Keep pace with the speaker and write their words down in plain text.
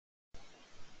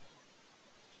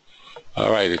All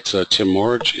right, it's Tim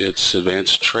Morge. It's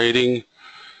advanced trading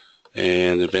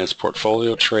and advanced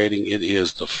portfolio trading. It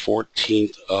is the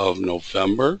 14th of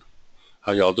November.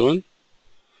 How y'all doing?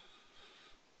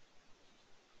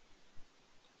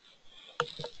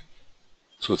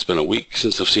 So it's been a week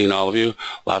since I've seen all of you.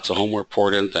 Lots of homework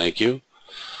poured in. Thank you.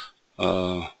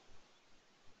 Uh,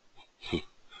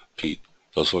 Pete,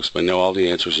 those folks may know all the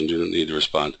answers and do not need to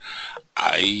respond.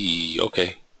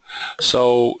 Okay.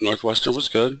 So Northwestern was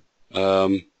good.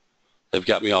 They've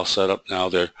got me all set up now.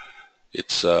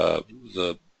 It's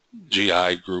the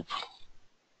GI group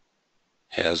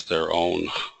has their own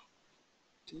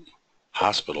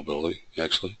hospital building,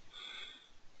 actually.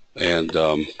 And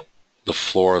the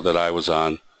floor that I was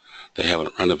on, they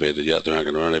haven't renovated yet. They're not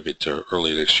going to renovate till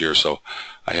early next year. So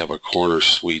I have a corner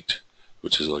suite,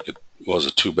 which is was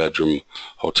a two-bedroom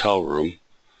hotel room.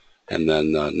 And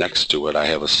then next to it, I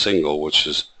have a single, which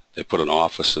is they put an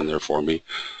office in there for me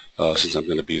since I'm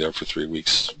going to be there for 3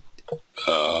 weeks.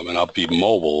 And I'll be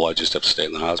mobile. I just have to stay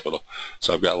in the hospital.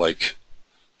 So I've got like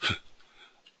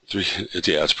three.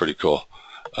 Yeah, it's pretty cool.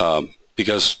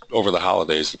 Because over the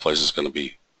holidays, the place is going to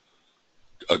be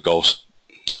a ghost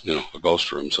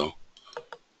room. So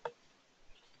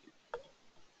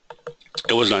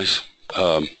it was nice.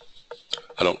 I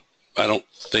don't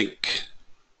think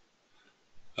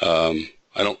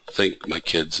my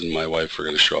kids and my wife are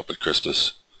going to show up at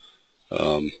Christmas.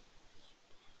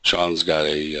 Sean's got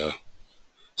a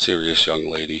serious young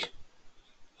lady.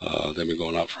 They've been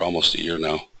going out for almost a year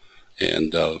now,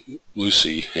 and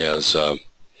Lucy has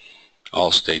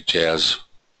all-state jazz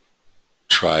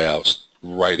tryouts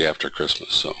right after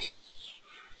Christmas. So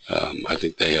I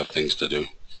think they have things to do.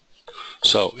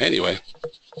 So anyway,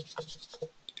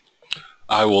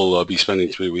 I will be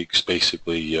spending 3 weeks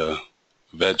basically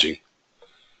vegging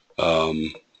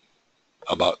from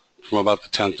about the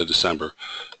 10th of December,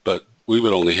 but we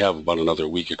would only have about another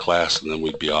week of class, and then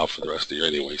we'd be off for the rest of the year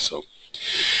anyway. So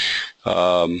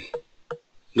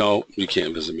no, you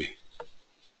can't visit me.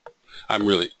 I'm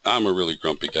a really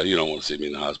grumpy guy. You don't want to see me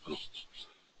in the hospital.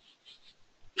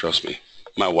 Trust me.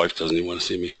 My wife doesn't even want to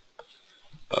see me.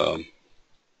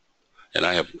 And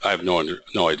I have no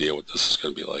idea what this is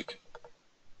going to be like.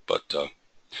 But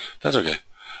that's okay.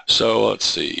 So let's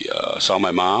see. Saw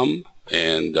my mom,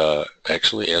 and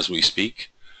actually, as we speak,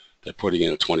 they're putting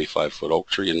in a 25-foot oak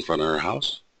tree in front of her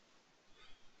house.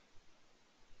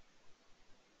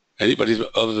 Anybody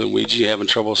other than Ouija having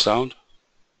trouble with sound?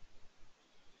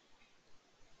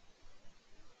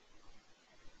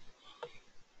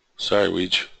 Sorry,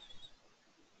 Ouija.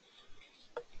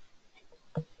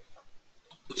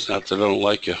 It's not that I don't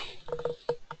like you.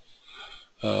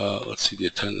 Let's see the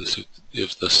attendance.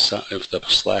 If the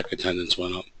Slack attendance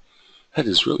went up, that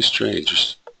is really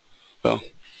strange. Well,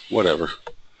 whatever.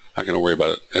 Not going to worry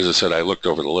about it. As I said, I looked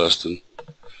over the list and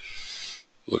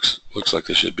looks like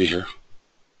they should be here.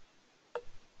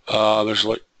 There's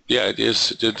yeah, it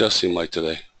is. It does seem like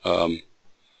today.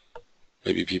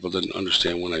 Maybe people didn't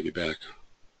understand when I'd be back.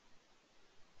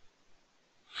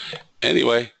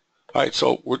 Anyway, all right.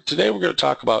 So today we're going to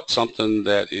talk about something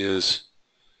that is.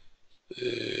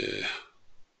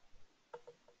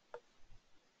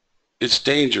 It's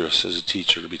dangerous as a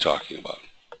teacher to be talking about.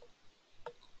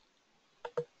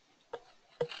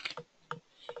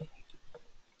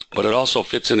 But it also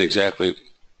fits in exactly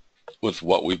with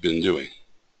what we've been doing.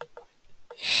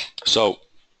 So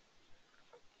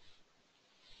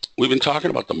we've been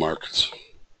talking about the markets,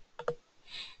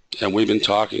 and we've been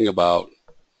talking about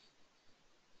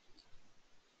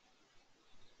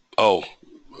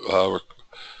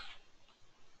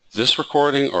this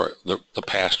recording or the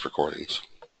past recordings.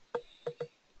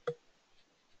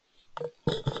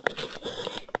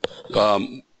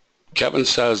 Kevin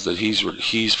says that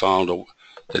he's found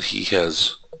that he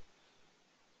has,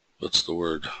 what's the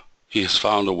word? He has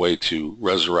found a way to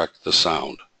resurrect the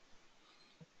sound.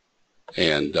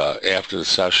 And after the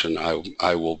session,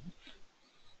 I will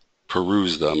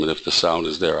peruse them, and if the sound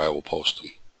is there, I will post them.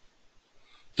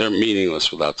 They're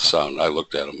meaningless without the sound. I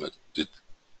looked at them.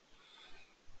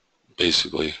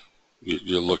 Basically,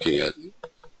 you're looking at,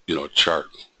 a chart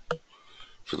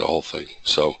for the whole thing.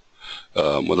 So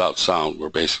without sound, we're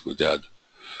basically dead.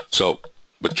 So,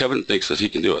 but Kevin thinks that he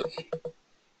can do it.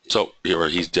 So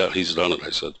he's done it,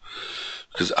 I said,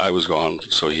 because I was gone,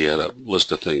 so he had a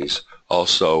list of things.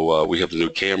 Also, we have the new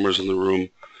cameras in the room,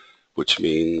 which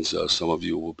means some of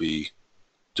you will be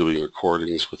doing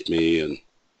recordings with me and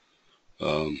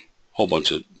a whole bunch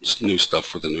of new stuff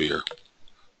for the new year.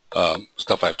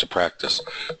 Stuff I have to practice,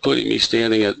 including me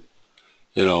standing at,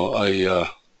 a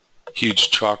huge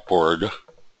chalkboard,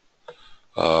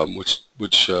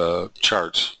 which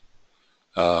charts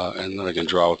and then I can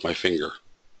draw with my finger.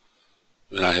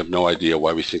 And I have no idea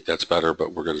why we think that's better,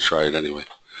 but we're going to try it anyway.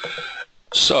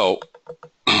 So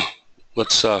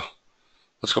let's go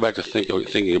back to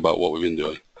thinking about what we've been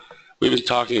doing. We've been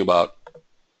talking about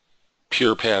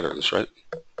pure patterns, right?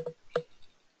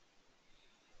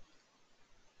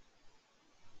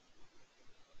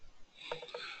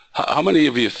 How many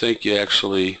of you think you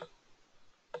actually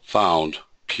found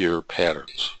pure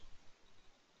patterns?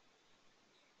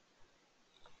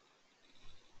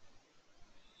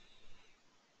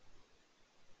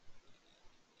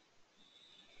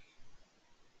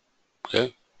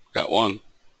 Okay, got one.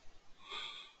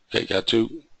 Okay, got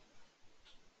two.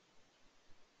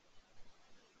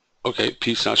 Okay,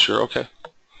 Pete's not sure. Okay.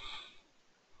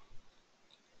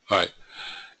 All right.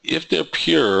 If they're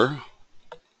pure,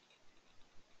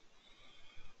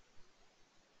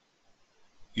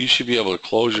 you should be able to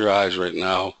close your eyes right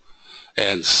now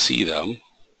and see them,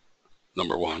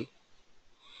 number one.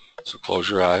 So close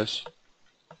your eyes.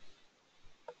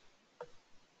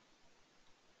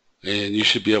 And you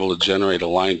should be able to generate a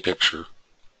line picture,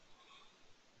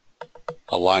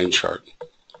 a line chart.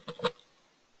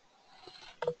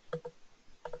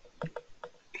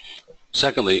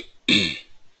 Secondly,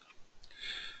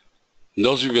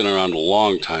 those who've been around a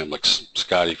long time, like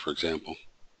Scotty, for example,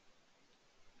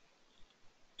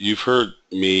 you've heard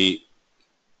me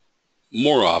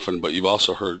more often, but you've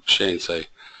also heard Shane say,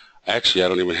 actually, I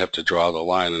don't even have to draw the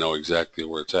line. I know exactly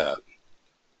where it's at.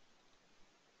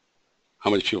 How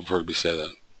many people have heard me say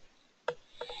that?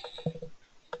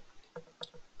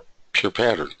 Pure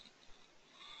pattern.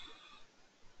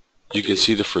 You can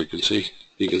see the frequency.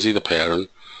 You can see the pattern.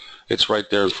 It's right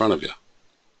there in front of you.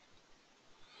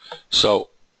 So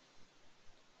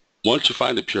once you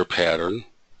find a pure pattern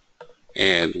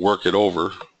and work it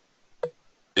over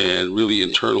and really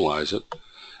internalize it,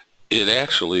 it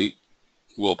actually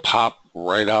will pop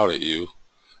right out at you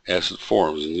as it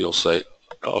forms, and you'll say,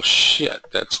 oh shit,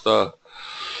 that's the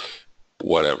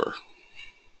whatever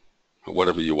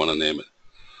you want to name it.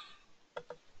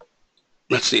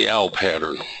 That's the L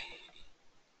pattern.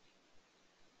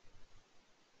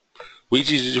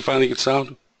 Ouija, did you finally get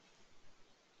sound?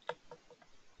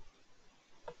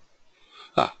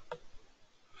 Ah.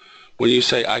 When you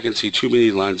say, I can see too many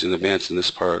lines in advance in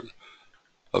this part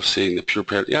of seeing the pure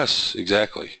pattern, yes,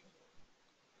 exactly.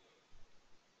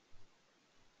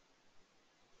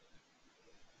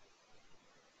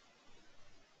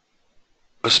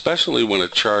 Especially when a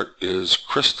chart is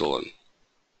crystalline.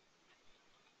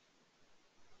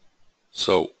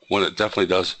 So when it definitely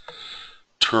does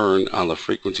turn on the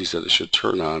frequencies that it should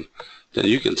turn on, then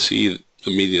you can see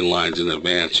the median lines in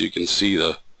advance. You can see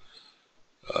the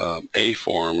A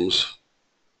forms.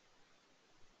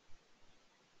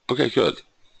 Okay, good.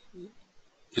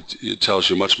 It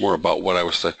tells you much more about what I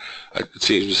was saying. It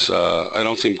seems I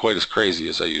don't seem quite as crazy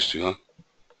as I used to,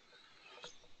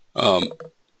 huh?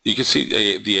 You can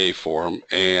see the A form,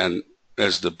 and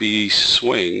as the B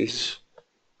swings,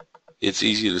 it's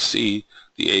easy to see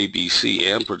the A, B, C,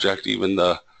 and project even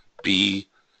the B,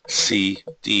 C,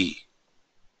 D.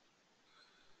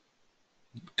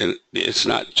 And it's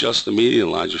not just the median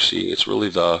lines you're seeing, it's really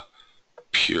the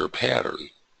pure pattern.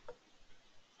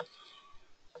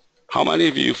 How many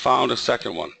of you found a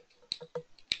second one?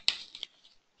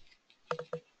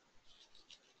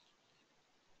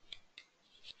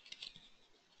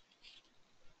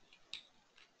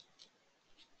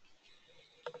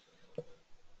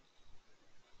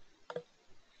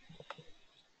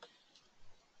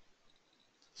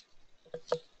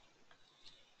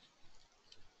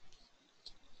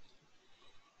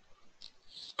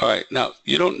 All right, now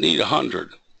you don't need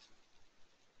 100.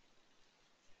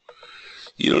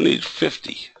 You don't need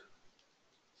 50.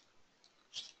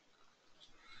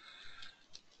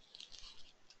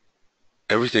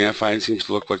 Everything I find seems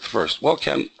to look like the first. Well,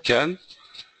 Ken,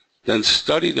 then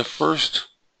study the first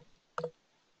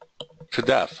to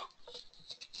death.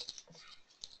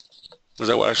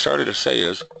 Because what I started to say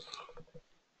is,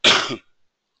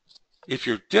 if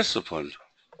you're disciplined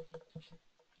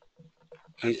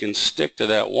and can stick to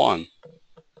that one,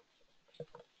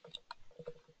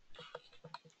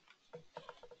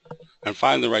 and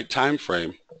find the right time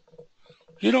frame,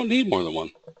 you don't need more than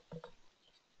one.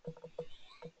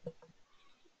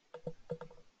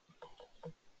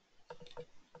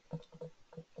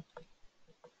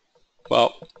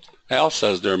 Well, Al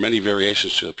says there are many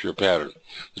variations to the pure pattern.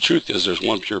 The truth is there's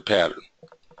one pure pattern.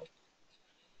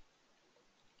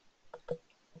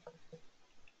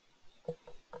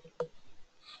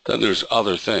 Then there's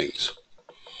other things.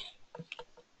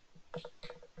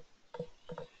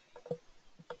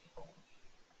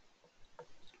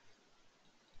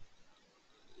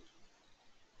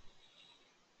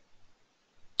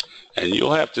 And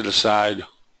you'll have to decide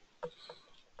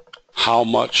how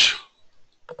much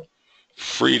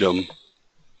freedom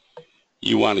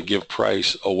you want to give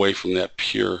price away from that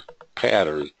pure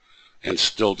pattern and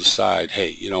still decide,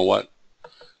 hey, you know what?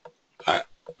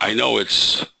 I know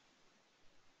it's,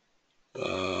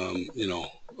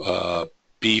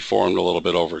 B formed a little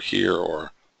bit over here,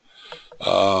 or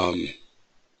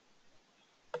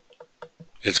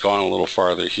it's gone a little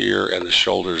farther here, and the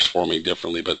shoulder is forming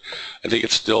differently, but I think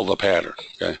it's still the pattern,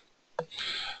 okay?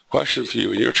 Question for you,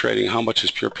 when you're trading, how much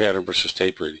is pure pattern versus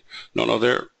tape reading?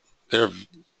 No,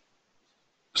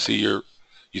 see, you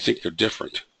think they're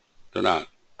different. They're not.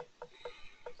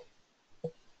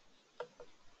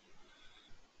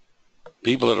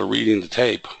 People that are reading the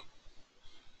tape,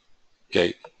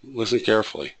 okay, listen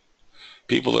carefully.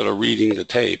 People that are reading the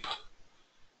tape,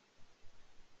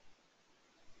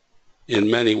 in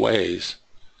many ways,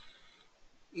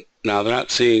 now they're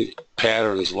not seeing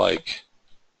patterns like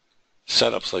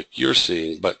setups like you're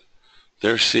seeing, but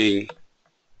they're seeing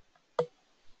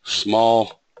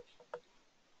small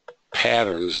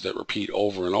patterns that repeat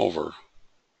over and over.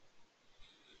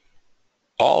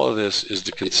 All of this is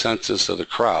the consensus of the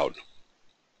crowd.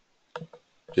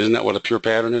 Isn't that what a pure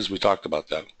pattern is? We talked about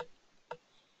that.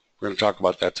 We're going to talk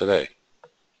about that today.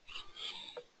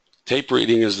 Tape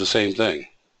reading is the same thing.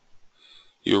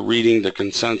 You're reading the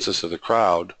consensus of the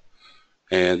crowd,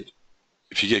 and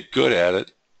if you get good at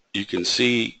it, you can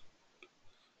see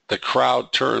the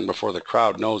crowd turn before the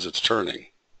crowd knows it's turning.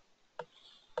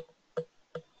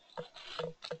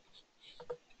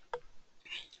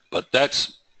 But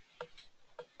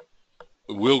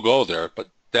we'll go there, but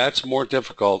that's more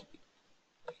difficult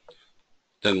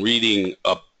than reading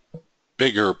a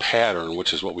bigger pattern,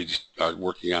 which is what we are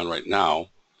working on right now.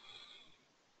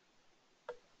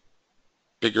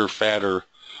 Bigger, fatter,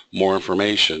 more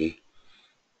information.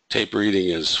 Tape reading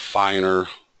is finer,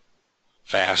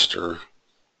 faster,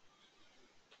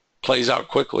 plays out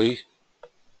quickly,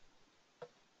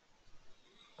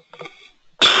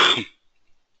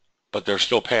 but they're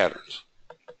still patterns.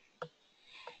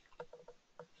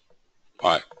 All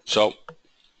right, so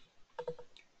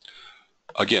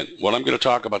again, what I'm going to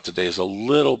talk about today is a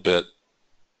little bit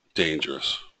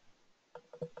dangerous.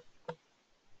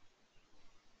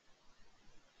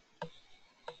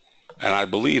 And I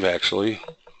believe, actually,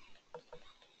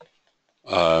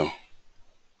 I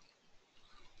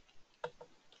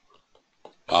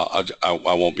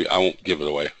won't give it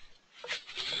away.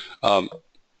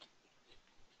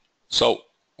 So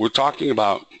we're talking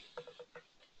about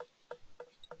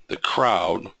the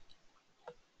crowd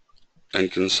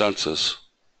and consensus,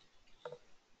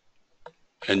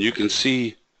 and you can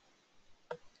see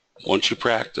once you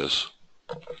practice,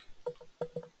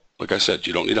 like I said,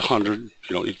 you don't need 100, you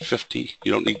don't need 50,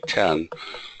 you don't need 10.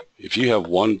 If you have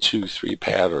 1, 2, 3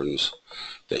 patterns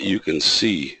that you can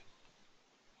see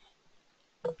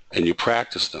and you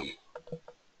practice them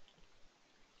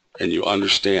and you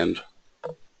understand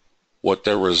what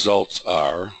their results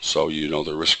are, so you know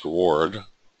the risk reward,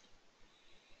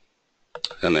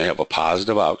 and they have a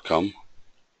positive outcome,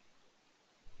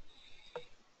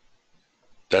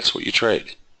 that's what you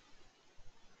trade.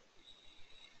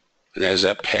 And as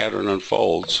that pattern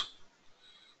unfolds,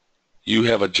 you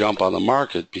have a jump on the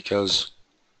market because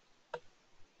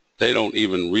they don't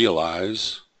even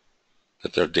realize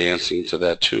that they're dancing to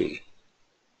that tune.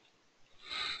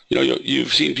 You know,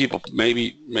 you've seen people,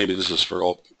 maybe this is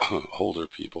for older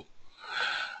people.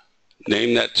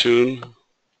 Name that tune.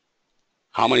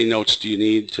 How many notes do you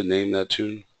need to name that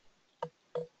tune?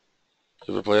 You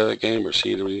ever play that game or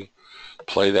seen it?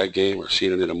 Play that game or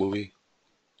seen it in a movie?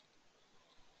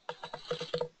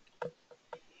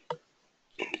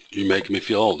 You're making me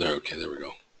feel old there. Okay, there we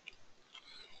go.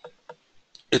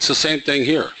 It's the same thing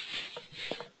here.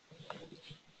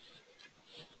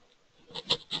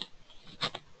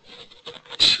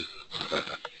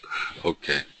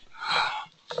 Okay.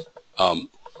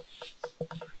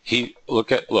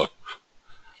 Look.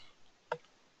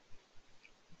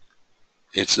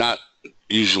 It's not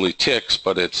usually ticks,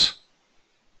 but it's,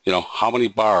 you know, how many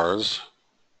bars,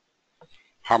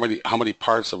 how many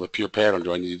parts of a pure pattern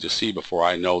do I need to see before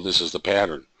I know this is the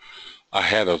pattern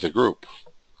ahead of the group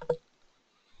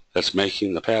that's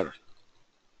making the pattern?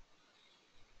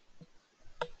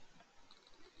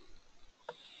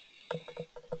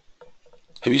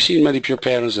 Have you seen many pure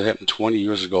patterns that happened 20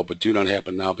 years ago but do not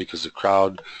happen now because the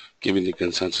crowd giving the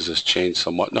consensus has changed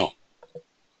somewhat? No.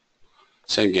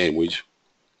 Same game, Weege.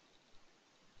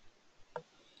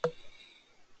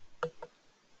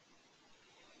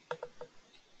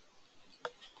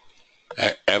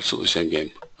 Absolutely same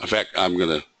game. In fact, I'm going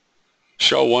to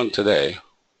show one today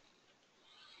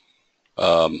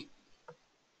um,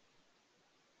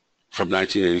 from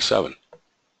 1987.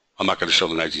 I'm not going to show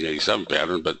the 1987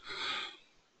 pattern, but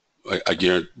I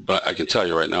guarantee, but I can tell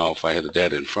you right now, if I had the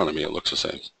data in front of me, it looks the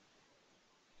same.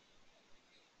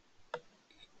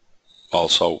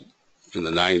 Also, in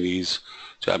the 90s,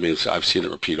 so that means I've seen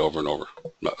it repeat over and over.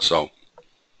 So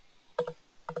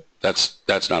that's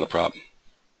not a problem.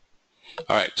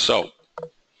 All right, so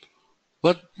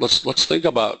let's think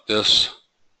about this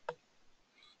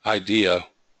idea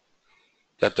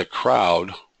that the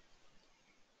crowd,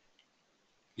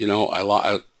 you know,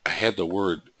 I had the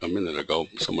word a minute ago.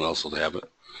 Someone else will have it.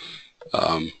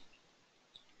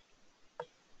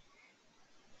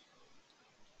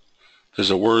 There's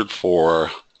a word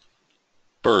for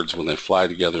birds when they fly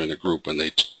together in a group and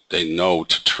they know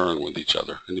to turn with each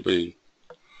other. Anybody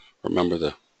remember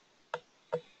the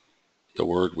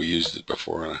word? We used it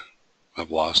before and I've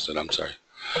lost it. I'm sorry.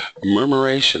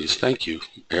 Murmurations. Thank you,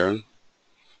 Aaron.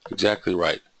 Exactly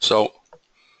right. So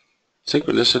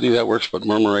synchronicity, that works, but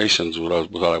murmurations was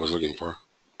what I was looking for.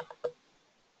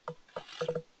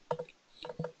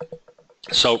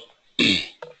 So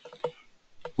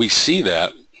we see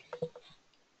that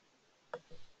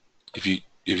if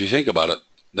you think about it,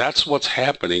 that's what's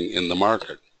happening in the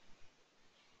market.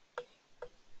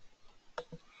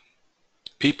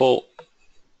 People,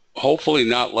 hopefully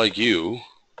not like you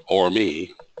or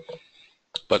me,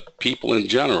 but people in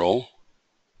general,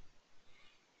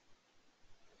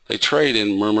 they trade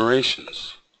in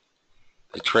murmurations.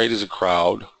 They trade as a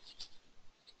crowd.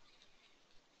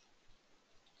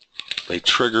 They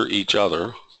trigger each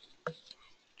other,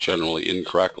 generally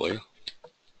incorrectly.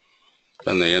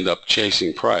 Then they end up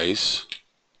chasing price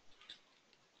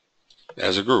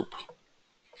as a group.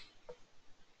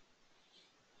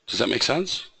 Does that make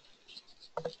sense?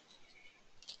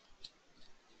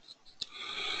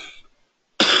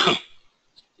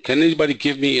 Can anybody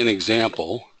give me an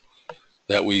example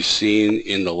that we've seen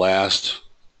in the last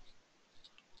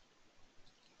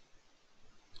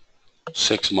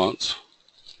 6 months?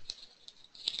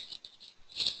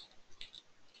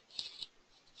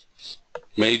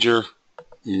 Major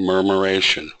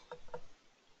murmuration.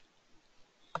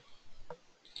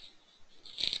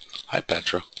 Hi,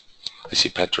 Petra. I see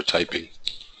Petra typing.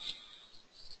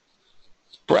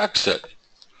 Brexit.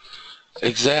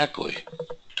 Exactly.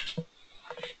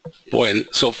 Boy, and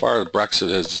so far Brexit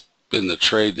has been the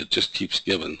trade that just keeps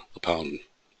giving the pound.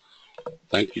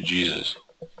 Thank you, Jesus.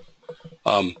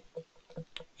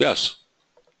 Yes.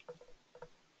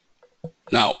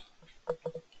 Now,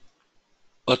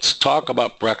 let's talk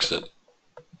about Brexit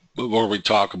before we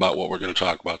talk about what we're going to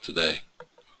talk about today.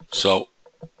 So,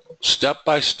 step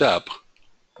by step,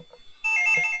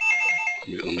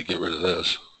 let me get rid of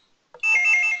this.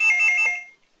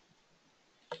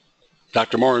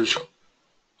 Dr. Morge.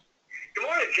 Good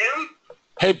morning, Tim.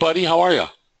 Hey, buddy, how are you? I'm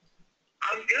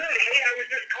good. Hey, I was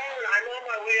just calling. I'm on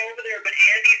my way over there, but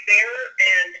Andy's there,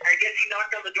 and I guess he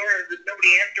knocked on the door, but nobody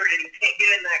answered, and he can't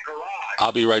get in that garage.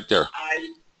 I'll be right there.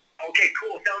 Okay,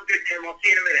 cool. Sounds good, Tim. I'll see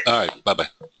you in a minute. All right, bye-bye.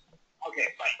 Okay,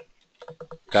 bye.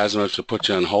 Guys, I'm going to put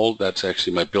you on hold. That's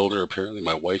actually my builder. Apparently,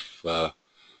 my wife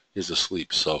is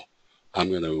asleep, so I'm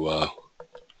going to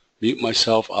mute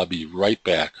myself. I'll be right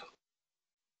back.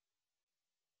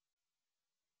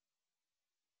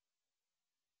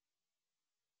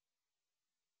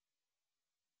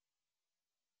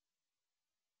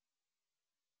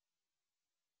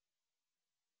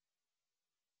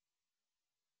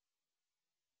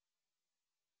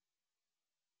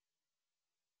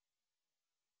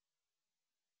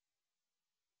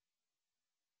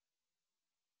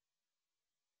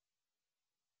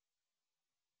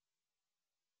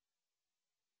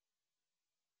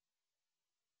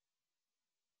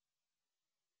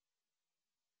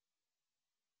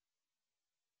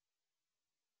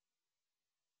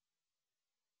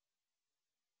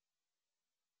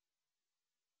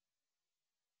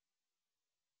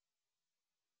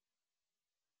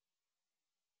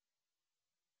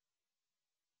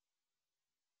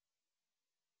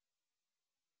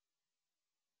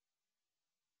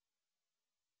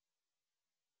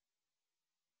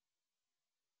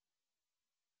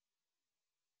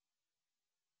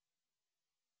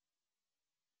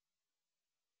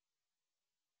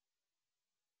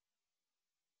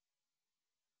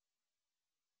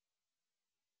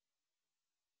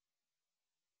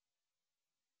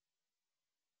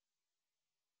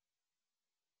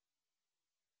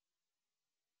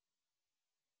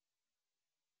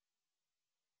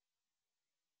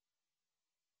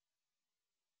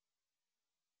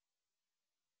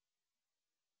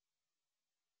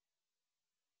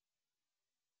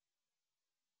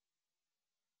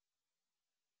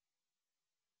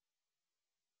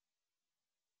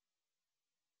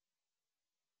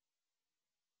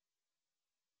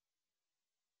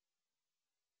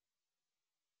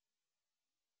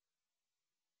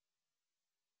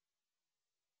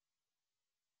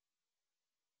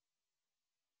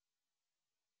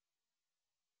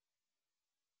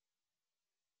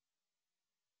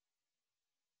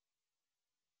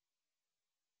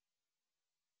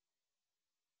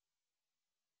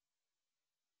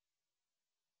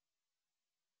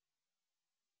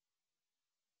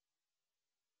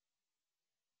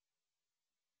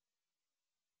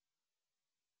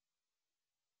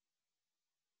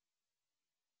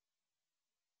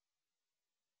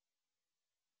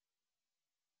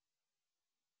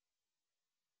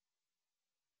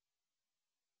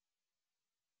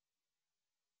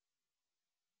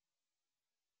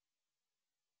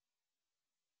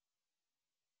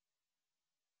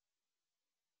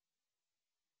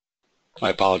 My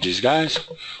apologies, guys.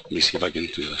 Let me see if I can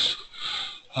do this.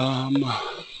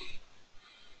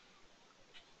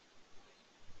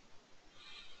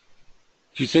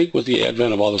 Do you think with the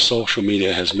advent of all the social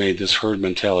media has made this herd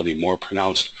mentality more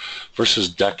pronounced versus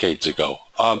decades ago?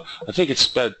 I think it's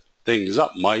sped things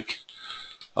up, Mike.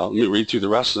 Let me read through the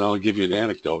rest and I'll give you an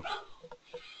anecdote.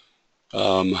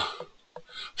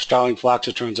 Starling flocks,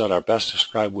 it turns out, are best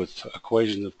described with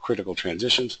equations of critical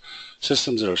transitions,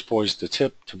 systems that are poised to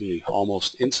tip to be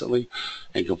almost instantly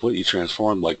and completely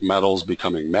transformed, like metals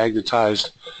becoming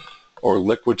magnetized or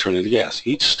liquid turning into gas.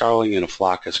 Each starling in a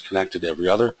flock is connected to every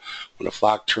other. When a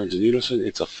flock turns in unison,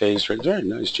 it's a phased trend. Very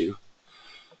nice, Gina.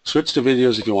 Switch to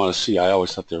videos if you want to see. I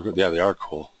always thought they were good. Yeah, they are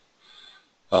cool.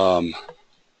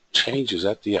 Changes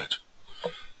at the edge.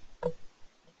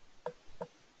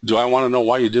 Do I want to know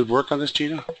why you did work on this,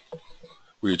 Gina?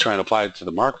 Were you trying to apply it to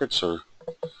the markets, or?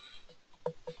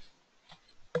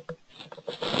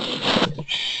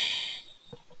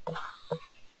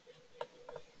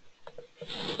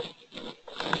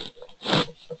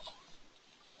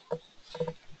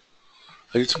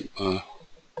 I think it's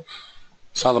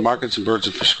saw the markets and birds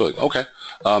and fish schooling. Okay.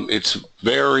 It's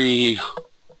very,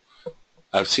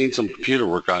 I've seen some computer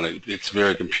work on it. It's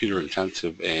very computer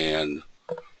intensive, and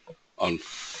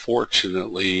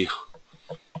unfortunately,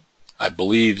 I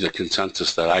believe the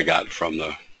consensus that I got from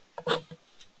the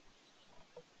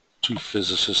two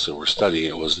physicists that were studying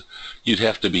it was you'd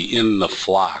have to be in the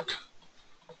flock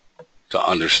to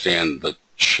understand the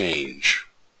change.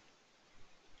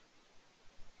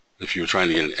 If you were trying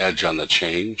to get an edge on the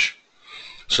change.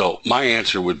 So my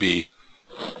answer would be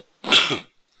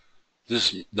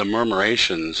the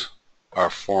murmurations are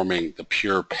forming the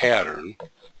pure pattern,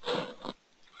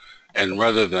 and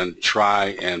rather than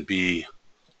try and be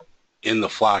in the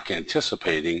flock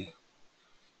anticipating,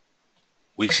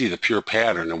 we see the pure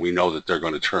pattern and we know that they're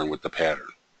going to turn with the pattern.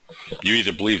 You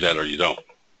either believe that or you don't.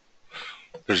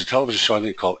 There's a television show I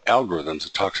think called Algorithms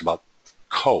that talks about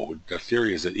code. The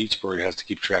theory is that each bird has to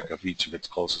keep track of each of its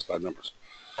closest 5 numbers.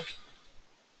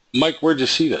 Mike, where'd you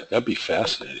see that? That'd be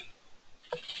fascinating.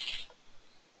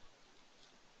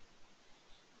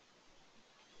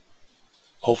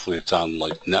 Hopefully it's on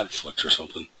like Netflix or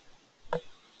something.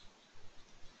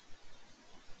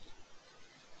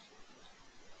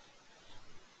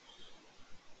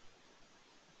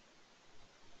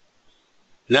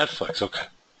 Netflix, okay.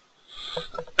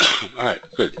 All right,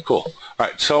 good, cool. All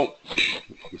right, so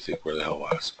let me think where the hell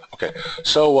I was. Okay,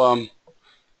 so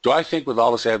do I think with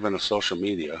all this advent of social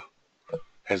media,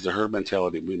 has the herd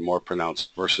mentality been more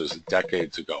pronounced versus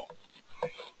decades ago?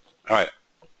 All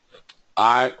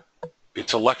right,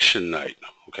 it's election night,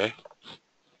 okay?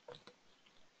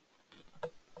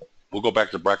 We'll go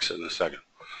back to Brexit in a second.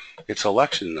 It's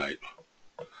election night,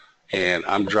 and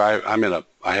I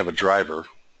have a driver.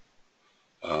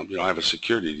 I have a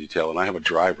security detail, and I have a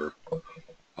driver.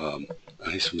 And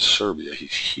he's from Serbia.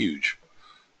 He's huge.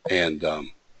 And I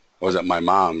was at my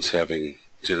mom's having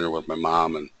dinner with my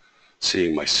mom and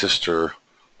seeing my sister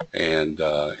and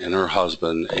her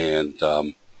husband and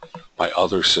my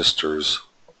other sister's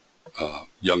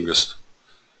youngest,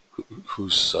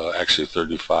 who's actually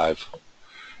 35.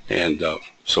 And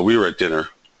so we were at dinner,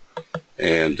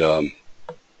 and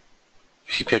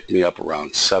he picked me up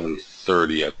around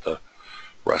 7:30 at the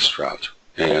restaurant,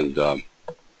 and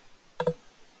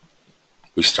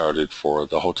we started for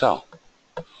the hotel.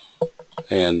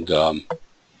 And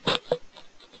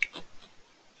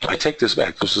I take this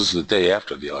back. This is the day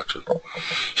after the election.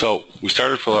 So we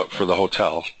started for the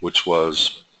hotel, which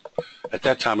was, at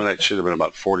that time of night, should have been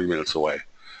about 40 minutes away.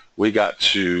 We got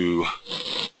to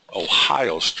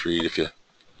Ohio Street,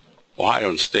 Ohio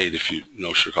and State, if you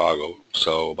know Chicago,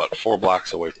 so about 4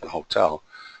 blocks away from the hotel,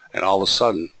 and all of a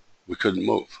sudden, we couldn't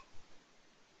move.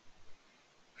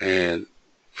 And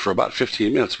for about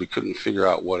 15 minutes, we couldn't figure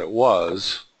out what it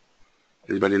was.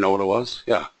 Anybody know what it was?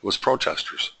 Yeah, it was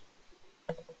protesters.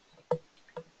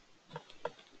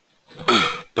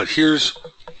 But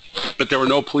there were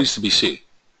no police to be seen.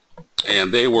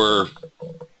 And they were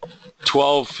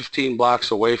 12, 15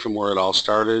 blocks away from where it all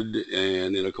started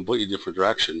and in a completely different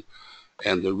direction.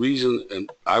 And the reason, and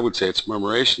I would say it's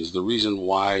murmurations, the reason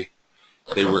why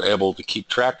they were able to keep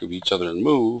track of each other and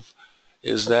move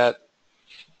is that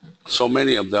so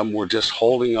many of them were just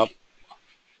holding up,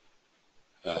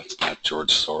 it's not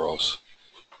George Soros,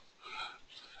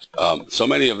 so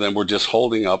many of them were just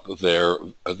holding up they're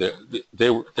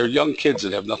young kids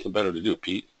that have nothing better to do,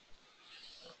 Pete.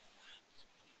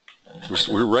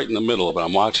 We're right in the middle of it.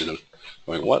 I'm watching them.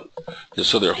 Going, what?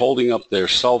 So they're holding up their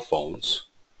cell phones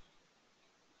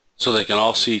so they can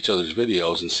all see each other's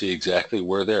videos and see exactly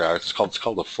where they are. It's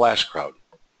called a flash crowd.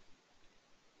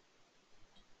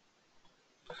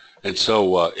 And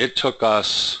so it took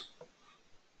us,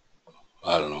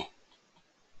 I don't know,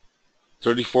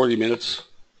 30, 40 minutes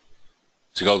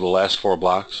to go the last 4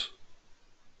 blocks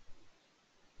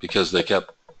because they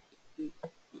kept,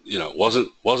 it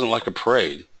wasn't like a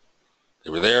parade.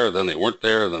 They were there, then they weren't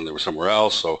there, then they were somewhere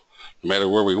else. So no matter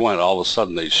where we went, all of a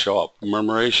sudden they'd show up,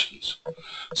 murmurations.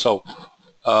 So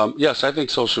yes, I think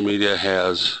social media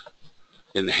has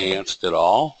enhanced it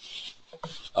all.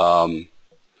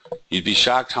 You'd be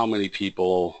shocked how many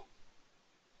people,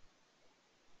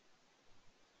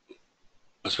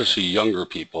 especially younger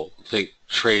people, think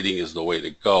trading is the way to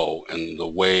go, and the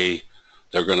way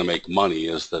they're going to make money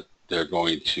is that they're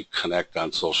going to connect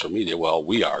on social media. Well,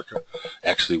 we are.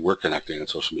 Actually, we're connecting on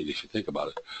social media if you think about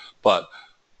it. But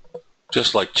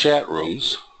just like chat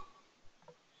rooms,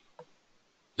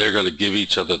 they're going to give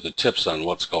each other the tips on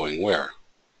what's going where.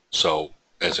 So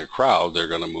as a crowd, they're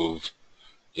going to move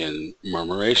in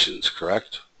murmurations,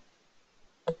 correct?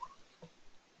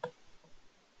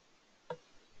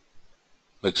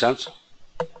 Make sense?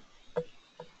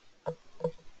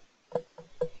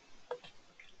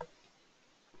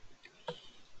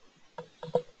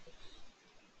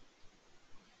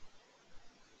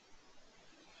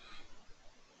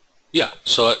 Yeah,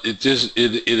 so it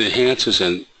enhances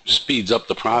and speeds up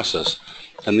the process.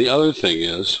 And the other thing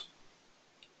is,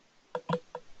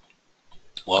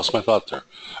 lost my thought there.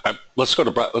 All right, let's go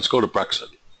to Brexit.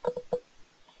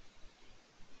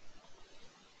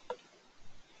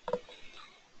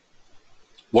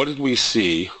 What did we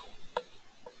see?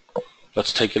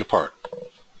 Let's take it apart.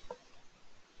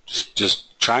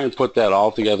 Just try and put that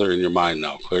all together in your mind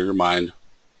now. Clear your mind.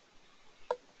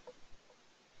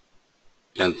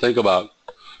 And think about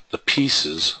the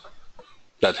pieces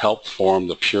that help form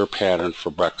the pure pattern for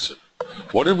Brexit.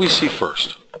 What did we see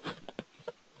first?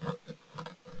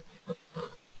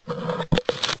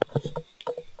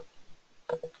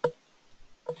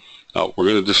 Now, we're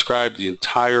going to describe the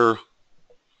entire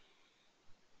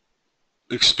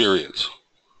experience.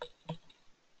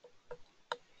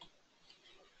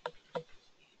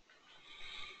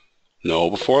 No,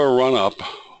 before I run up,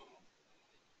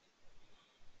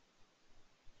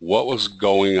 what was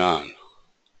going on?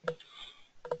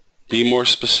 Be more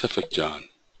specific, John.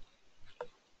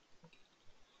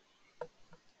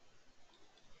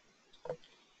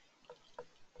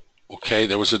 Okay,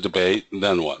 there was a debate, and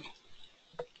then what?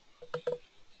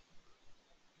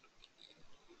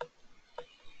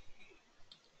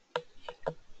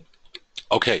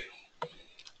 Okay,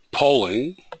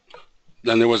 polling,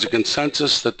 then there was a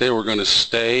consensus that they were going to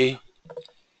stay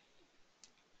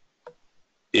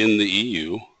in the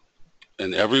EU,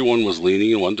 and everyone was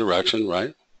leaning in one direction,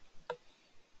 right?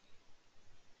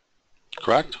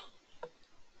 Correct?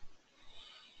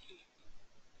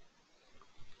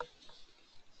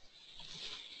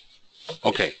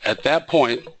 Okay, at that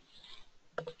point,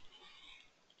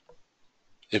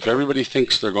 if everybody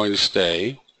thinks they're going to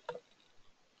stay,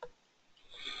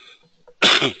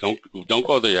 don't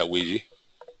go there yet, Ouija.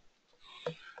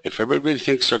 If everybody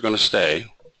thinks they're going to stay,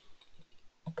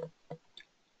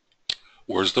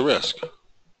 where's the risk?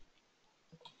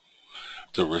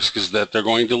 The risk is that they're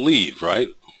going to leave, right?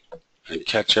 And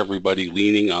catch everybody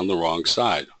leaning on the wrong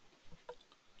side.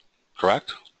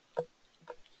 Correct?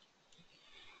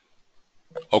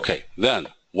 Okay, then,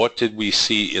 what did we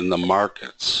see in the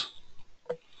markets?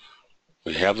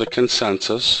 We have the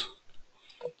consensus.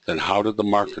 Then how did the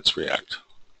markets react?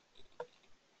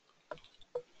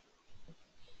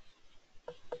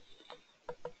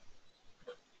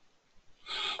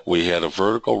 We had a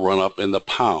vertical run up in the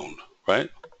pound, right?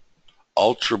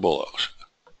 Ultra bullish.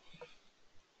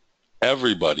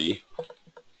 Everybody,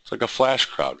 it's like a flash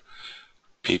crowd.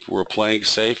 People were playing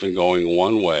safe and going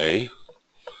one way.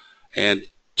 And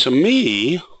to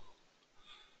me,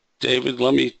 David,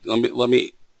 let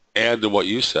me add to what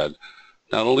you said.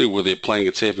 Not only were they playing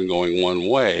it safe and going one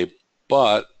way,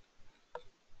 but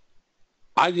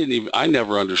I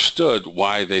never understood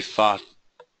why they thought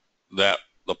that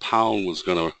the pound was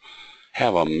going to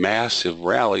have a massive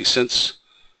rally, since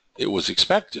it was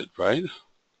expected, right?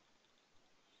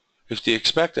 If the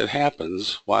expected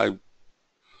happens, why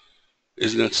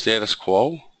isn't it status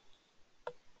quo?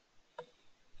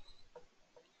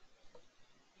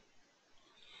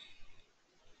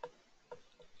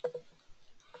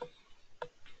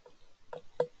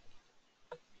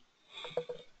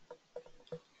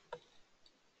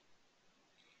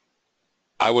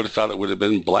 I would have thought it would have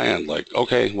been bland, like,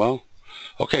 okay, well,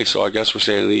 okay, so I guess we're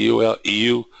staying in the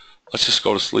EU, let's just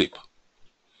go to sleep.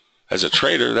 As a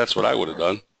trader, that's what I would have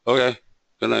done. Okay,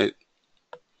 good night.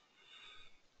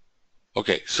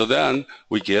 Okay, so then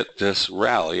we get this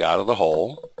rally out of the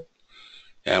hole,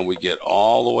 and we get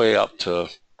all the way up to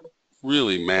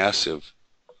really massive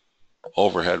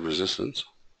overhead resistance.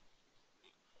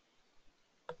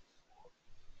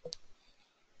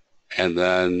 And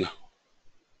then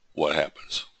what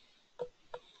happens?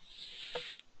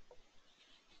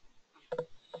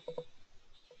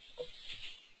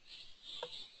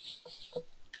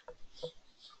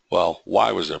 Well,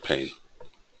 why was there pain?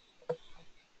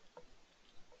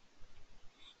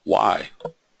 Why?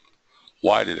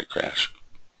 Why did it crash?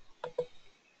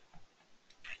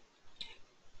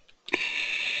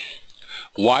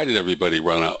 Why did everybody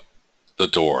run out the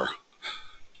door?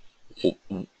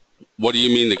 What do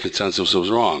you mean the consensus was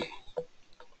wrong?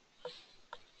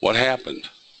 What happened?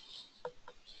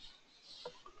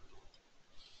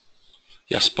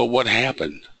 Yes, but what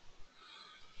happened?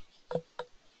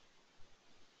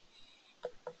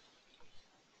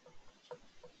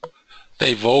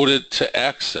 They voted to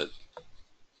exit.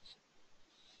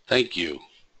 Thank you.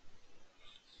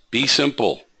 Be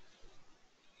simple.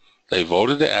 They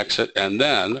voted to exit, and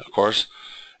then, of course,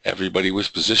 everybody was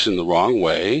positioned the wrong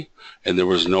way, and there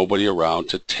was nobody around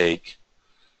to take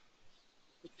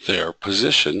their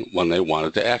position when they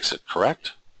wanted to exit,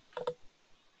 correct?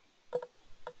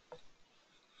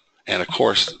 And of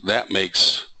course, that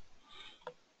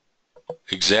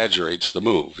exaggerates the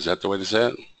move. Is that the way to say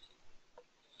it?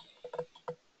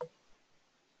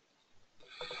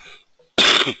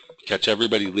 Catch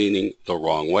everybody leaning the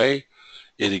wrong way.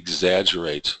 It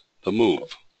exaggerates the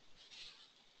move.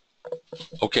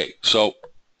 Okay, so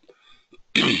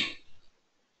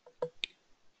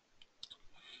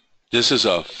this is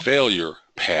a failure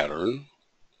pattern.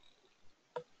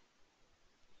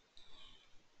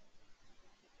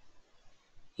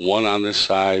 One on this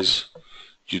size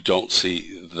you don't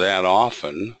see that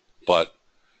often, but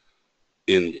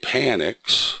in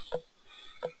panics,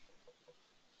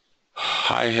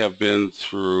 I have been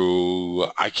through,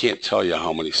 I can't tell you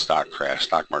how many stock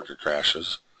market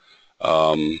crashes.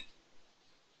 I'd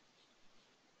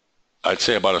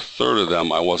say about a third of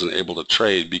them I wasn't able to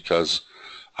trade because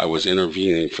I was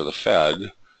intervening for the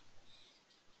Fed.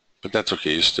 But that's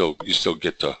okay. You still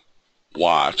get to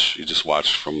watch. You just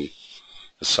watch from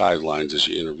the sidelines as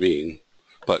you intervene.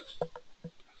 But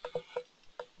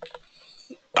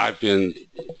I've been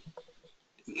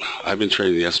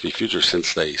trading the S&P futures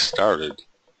since they started.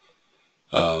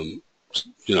 Well,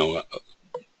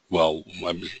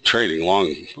 I've been trading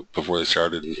long before they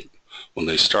started. And when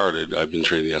they started, I've been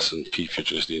trading the S&P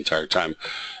futures the entire time.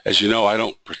 As you know, I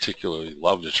don't particularly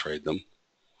love to trade them.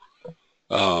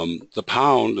 The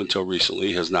pound, until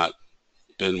recently, has not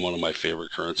been one of my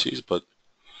favorite currencies, but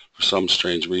for some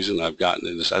strange reason, I've gotten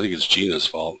in this. I think it's Gina's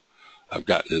fault. I've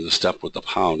gotten into step with the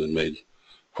pound and made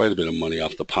quite a bit of money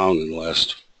off the pound in the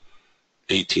last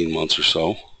 18 months or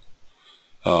so.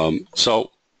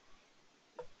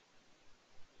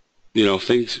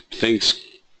 Things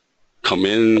come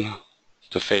in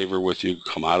to favor with you,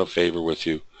 come out of favor with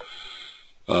you.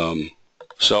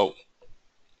 So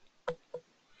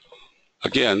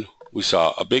again, we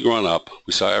saw a big run up.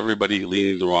 We saw everybody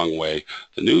leaning the wrong way.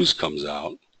 The news comes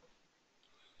out.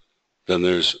 Then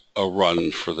there's a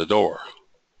run for the door.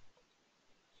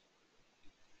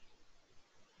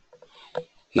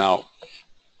 Now,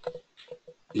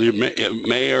 it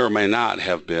may or may not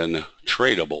have been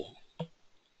tradable.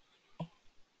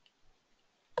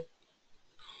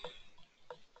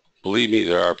 Believe me,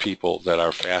 there are people that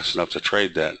are fast enough to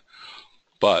trade that.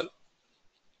 But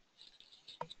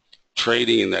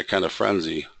trading in that kind of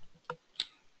frenzy,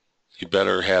 you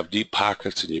better have deep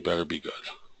pockets and you better be good.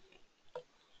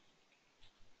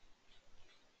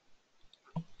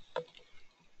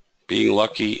 Being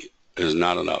lucky is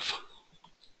not enough.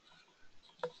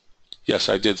 Yes,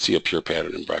 I did see a pure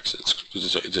pattern in Brexit.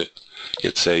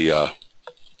 It's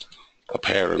a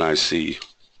pattern I see.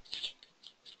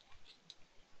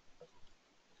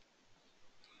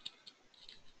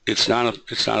 It's not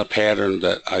a pattern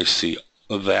that I see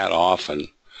that often,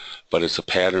 but it's a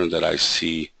pattern that I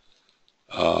see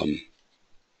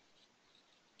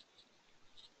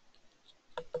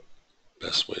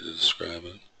best way to describe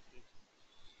it.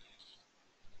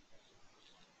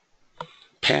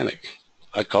 Panic.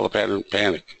 I'd call the pattern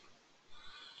panic.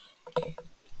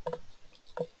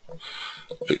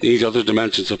 It needs other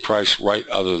dimensions of price right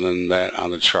other than that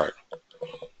on the chart.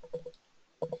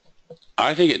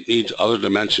 I think it needs other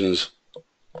dimensions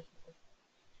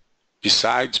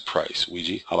besides price,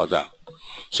 Ouija. How about that?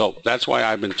 So that's why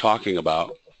I've been talking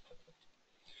about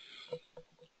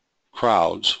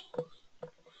crowds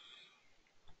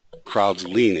crowd's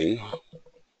leaning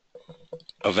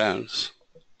events,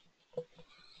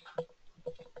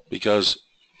 because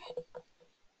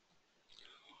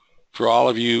for all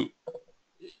of you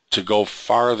to go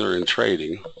farther in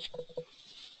trading,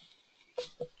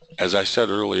 as I said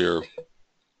earlier,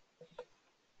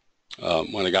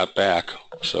 when I got back,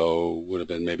 so would have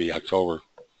been maybe October,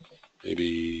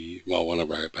 maybe, well,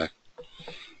 whenever I got back,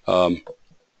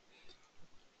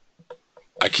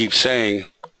 I keep saying,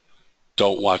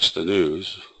 don't watch the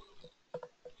news,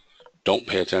 don't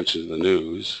pay attention to the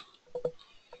news,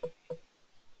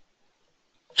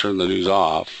 turn the news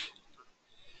off,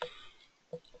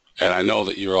 and I know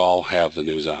that you all have the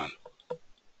news on.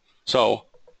 So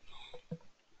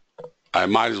I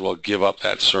might as well give up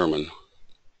that sermon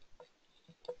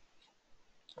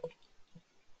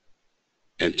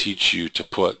and teach you to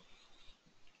put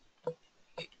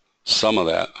some of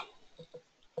that.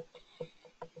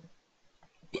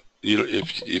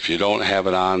 If you don't have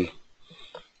it on,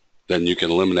 then you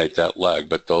can eliminate that leg.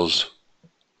 But those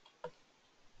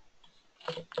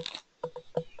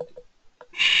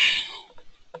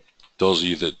of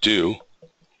you that do,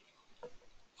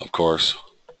 of course.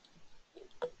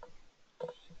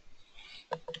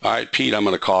 All right, Pete, I'm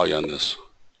going to call you on this.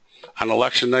 On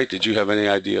election night, did you have any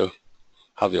idea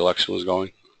how the election was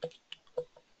going?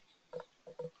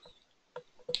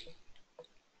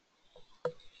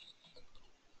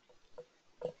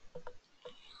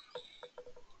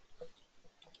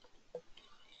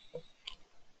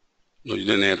 No, you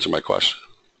didn't answer my question.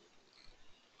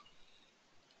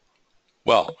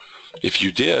 Well, if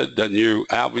you did, then you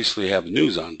obviously have the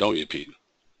news on, don't you, Pete?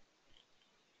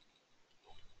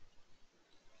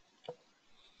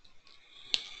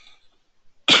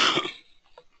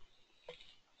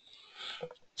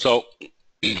 So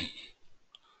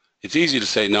it's easy to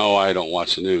say, no, I don't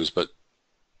watch the news, but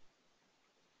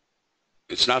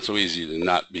it's not so easy to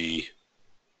not be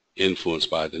influenced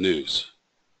by the news.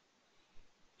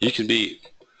 You can be,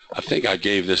 I think I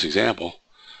gave this example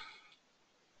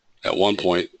at one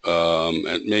point,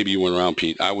 and maybe you went around,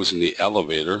 Pete. I was in the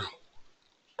elevator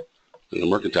in the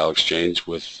Mercantile Exchange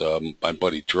with my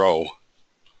buddy Dro,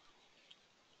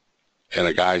 and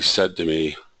a guy said to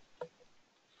me,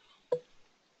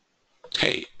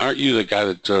 hey, aren't you the guy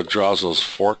that draws those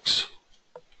forks?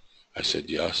 I said,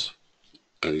 yes.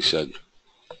 And he said,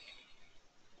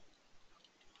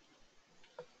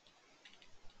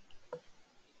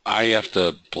 I have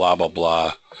to blah, blah,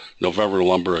 blah, November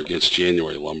lumber against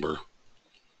January lumber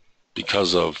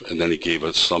because of, and then he gave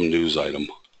us some news item.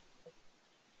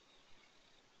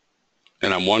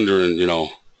 And I'm wondering,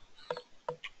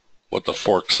 what the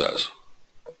fork says.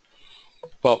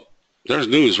 Well, there's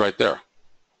news right there.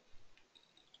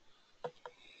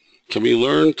 Can we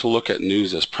learn to look at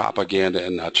news as propaganda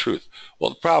and not truth?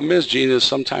 Well, the problem is, Gene, is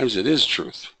sometimes it is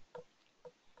truth.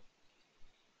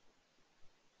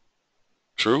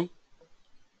 True?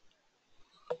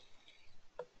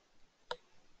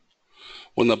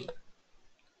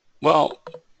 Well,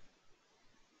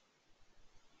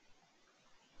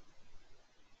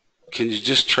 can you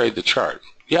just trade the chart?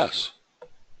 Yes.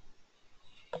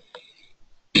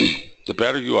 The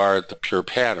better you are at the pure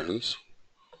patterns,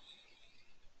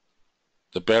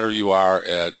 the better you are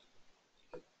at,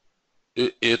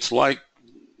 it's like,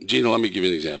 Gina, let me give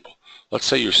you an example. Let's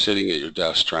say you're sitting at your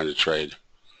desk trying to trade,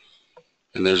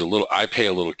 and I pay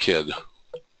a little kid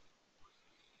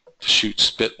to shoot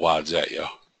spit wads at you.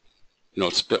 You know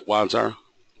what spit wads are?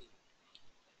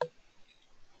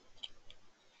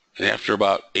 And after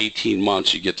about 18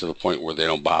 months, you get to the point where they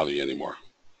don't bother you anymore.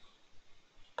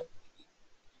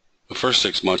 The first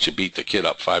 6 months, you beat the kid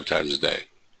up 5 times a day.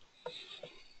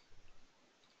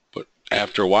 But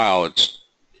after a while, it's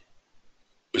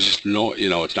just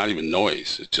it's not even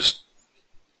noise. It's just,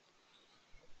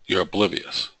 you're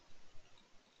oblivious.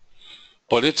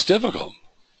 But it's difficult.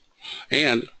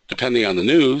 And depending on the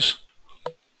news,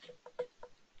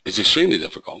 it's extremely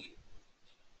difficult.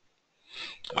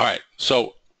 All right,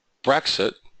 so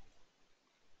Brexit,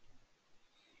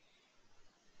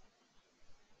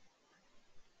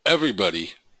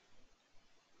 everybody,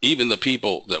 even the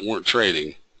people that weren't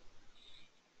trading,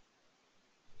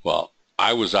 well,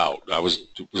 I was out. It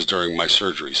was during my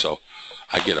surgery, so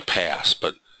I get a pass.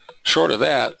 But short of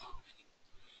that,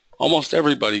 almost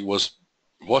everybody was,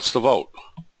 what's the vote?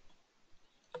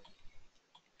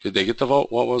 Did they get the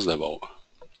vote? What was the vote?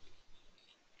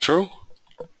 True?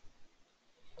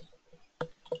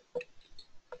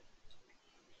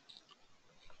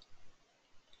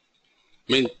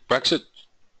 I mean, Brexit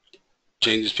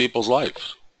changes people's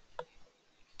lives.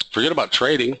 Forget about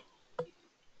trading.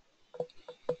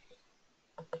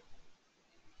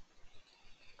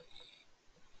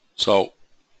 So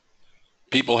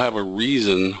people have a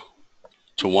reason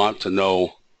to want to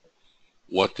know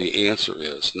what the answer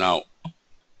is. Now,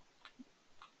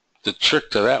 the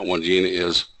trick to that one, Gina,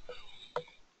 is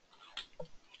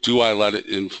do I let it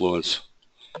influence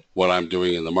what I'm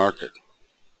doing in the market?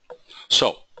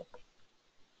 So,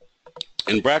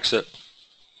 in Brexit,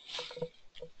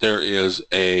 there is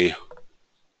a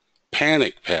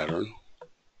panic pattern.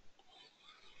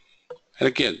 And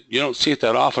again, you don't see it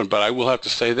that often, but I will have to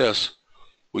say this.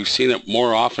 We've seen it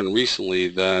more often recently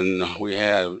than we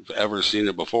have ever seen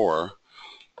it before.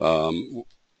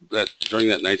 That during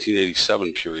that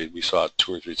 1987 period, we saw it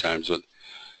 2 or 3 times, but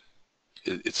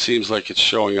it seems like it's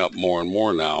showing up more and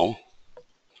more now.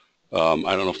 I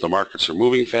don't know if the markets are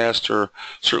moving faster.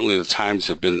 Certainly the times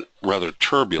have been rather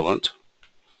turbulent,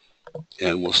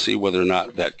 and we'll see whether or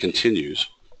not that continues.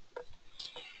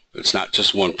 It's not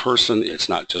just one person. It's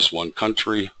not just one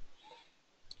country.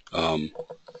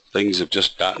 Things have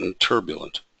just gotten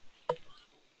turbulent.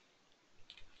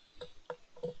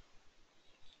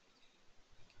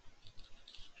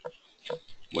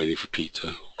 Waiting for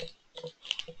pizza.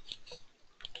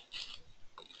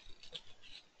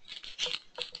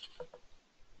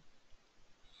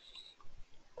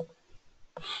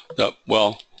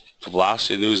 Well, the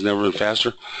velocity of news has never been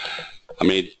faster. I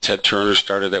mean, Ted Turner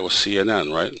started that with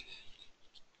CNN, right?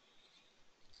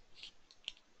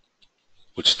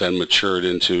 Which then matured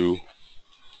into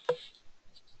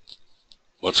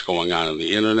what's going on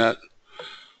the internet.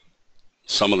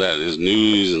 Some of that is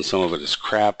news and some of it is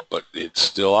crap, but it's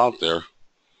still out there.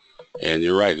 And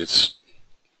you're right, it's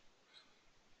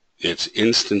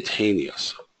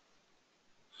instantaneous.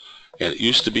 And it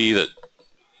used to be that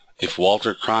if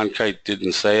Walter Cronkite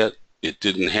didn't say it, it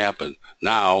didn't happen.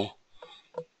 Now,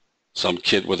 some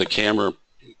kid with a camera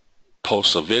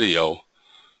posts a video,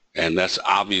 and that's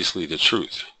obviously the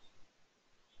truth.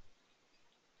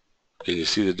 Can you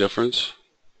see the difference?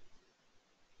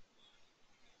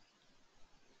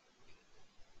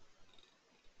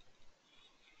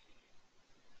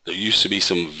 There used to be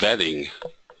some vetting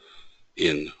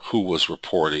in who was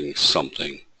reporting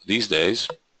something. These days,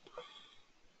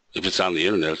 if it's on the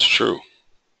internet, it's true.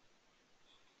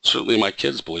 Certainly my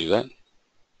kids believe that.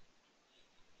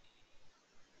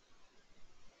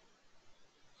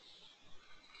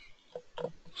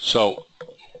 So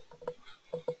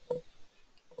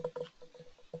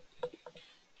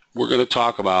we're going to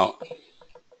talk about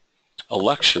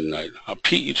election night.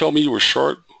 Pete, you told me you were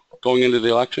short going into the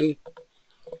election.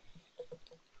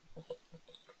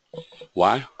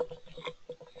 Why?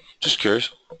 Just curious.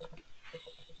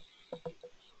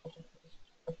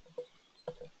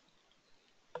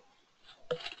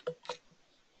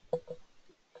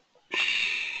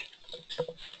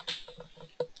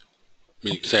 I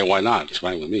mean, you can say why not. It's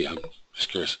fine with me. I'm just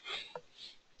curious.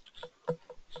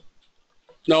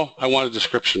 No, I want a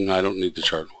description. I don't need the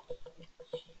chart.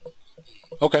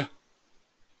 Okay.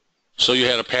 So you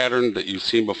had a pattern that you've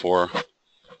seen before.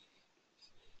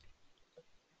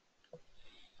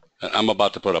 I'm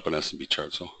about to put up an S&P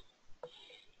chart, so.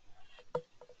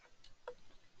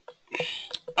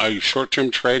 Are you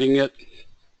short-term trading it?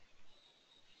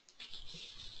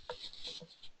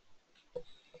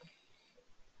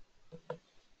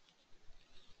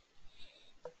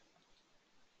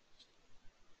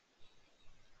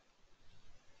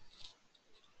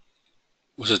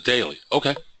 Was it daily?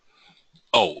 Okay.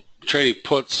 Oh, trading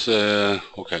puts, okay.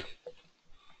 All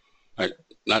right.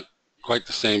 Not quite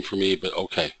the same for me, but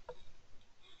okay.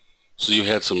 So you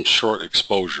had some short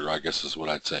exposure, I guess is what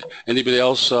I'd say. Anybody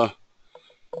else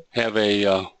have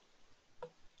a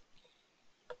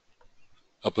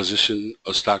position,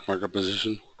 a stock market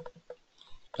position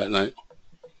that night?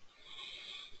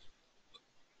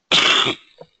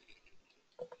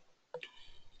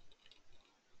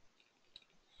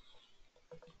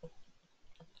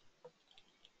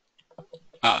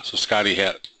 So Scotty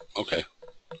had, okay.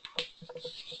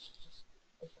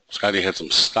 Scotty had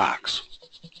some stocks.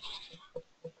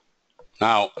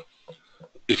 Now,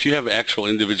 if you have actual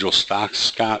individual stocks,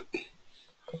 Scott,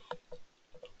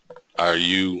 are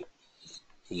you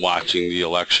watching the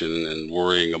election and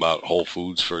worrying about Whole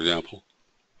Foods, for example?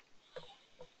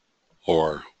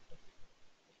 Or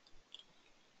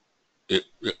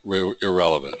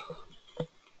irrelevant?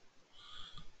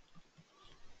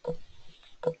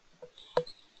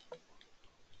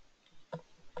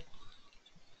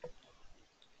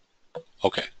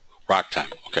 Okay. Rock time.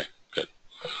 Okay, good.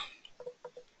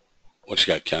 What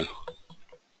you got, Ken?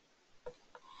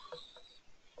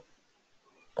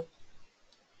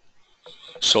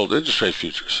 Sold interest rate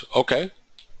futures. Okay.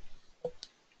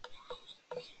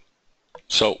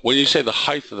 So when you say the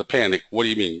height of the panic, what do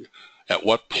you mean? At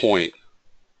what point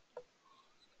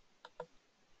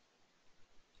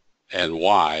and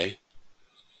why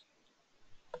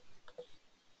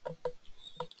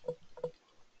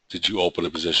did you open a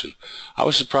position? I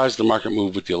was surprised the market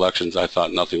moved with the elections. I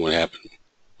thought nothing would happen,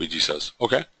 Ouija says.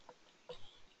 Okay.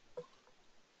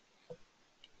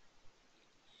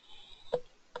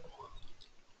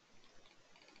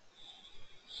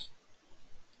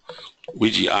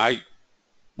 Ouija, I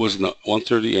was in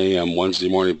 1:30 a.m. Wednesday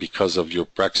morning because of your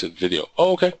Brexit video.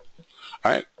 Oh, okay.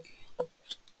 All right.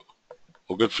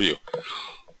 Well, good for you.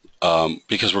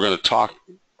 Because we're going to talk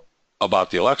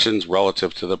about the elections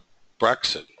relative to the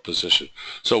Brexit position.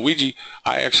 So, Ouija,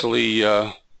 I actually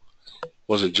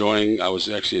was enjoying, I was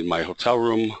actually in my hotel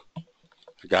room.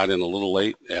 I got in a little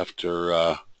late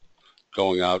after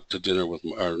going out to dinner with,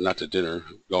 or not to dinner,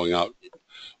 going out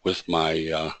with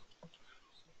my,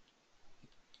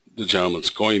 the gentleman that's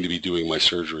going to be doing my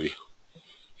surgery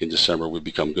in December. We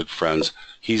become good friends.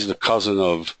 He's the cousin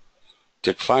of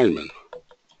Dick Feynman.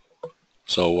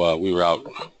 So we were out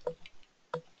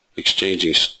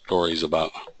exchanging stories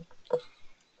about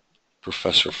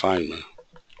Professor Feynman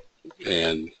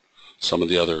and some of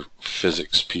the other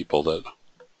physics people that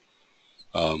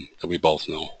that we both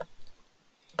know.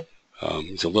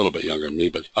 He's a little bit younger than me,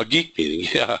 but a geek meeting,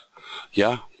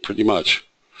 yeah, pretty much.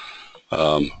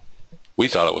 We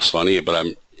thought it was funny,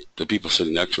 but the people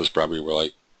sitting next to us probably were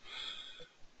like,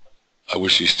 I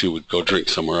wish these two would go drink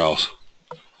somewhere else.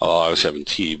 Oh, I was having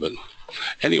tea, but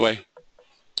anyway,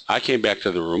 I came back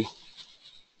to the room.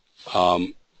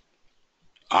 I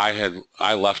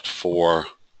left for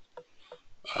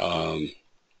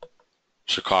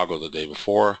Chicago the day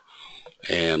before,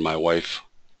 and my wife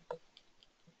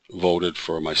voted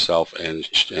for myself and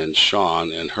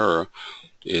Sean and her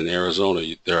in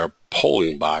Arizona. There are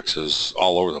polling boxes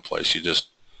all over the place. You just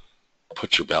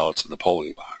put your ballots in the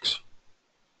polling box.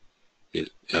 And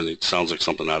it sounds like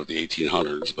something out of the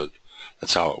 1800s, but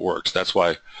that's how it works. That's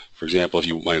why, for example, if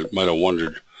you might have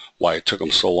wondered why it took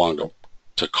them so long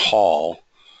to call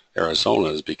Arizona,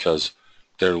 is because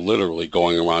they're literally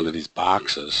going around to these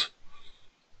boxes,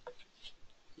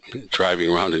 driving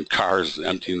around in cars,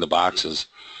 emptying the boxes,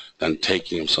 then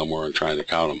taking them somewhere and trying to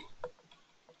count them.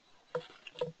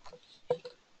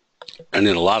 And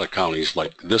in a lot of counties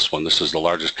like this one, this is the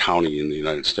largest county in the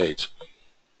United States,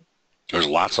 there's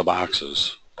lots of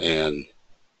boxes and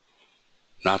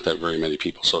not that very many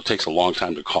people, so it takes a long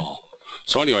time to call.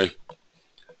 So anyway,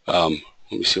 let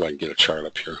me see if I can get a chart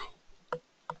up here.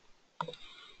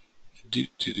 There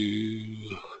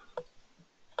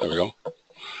we go.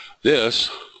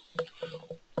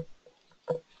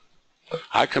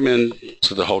 I come in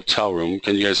to the hotel room.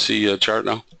 Can you guys see a chart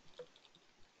now?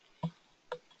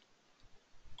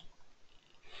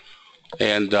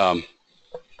 And I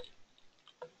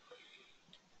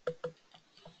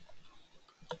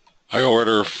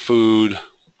order food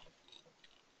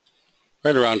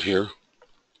right around here.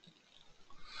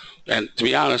 And to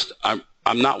be honest, I'm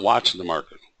not watching the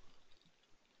market.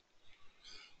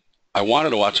 I wanted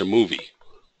to watch a movie.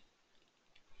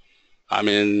 I'm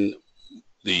in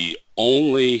the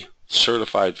only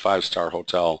certified 5-star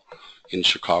hotel in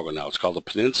Chicago now. It's called the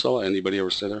Peninsula. Anybody ever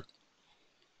stay there?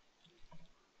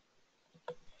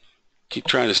 Keep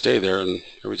trying to stay there, and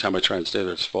every time I try and stay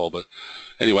there, it's full. But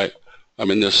anyway,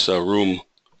 I'm in this room.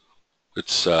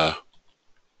 It's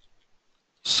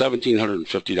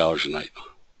 $1,750 a night.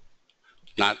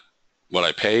 Not what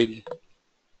I paid.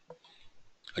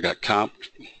 I got comped.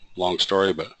 Long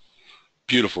story, but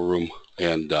beautiful room,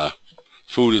 and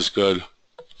food is good.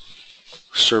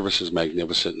 Service is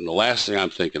magnificent, and the last thing I'm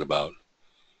thinking about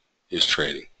is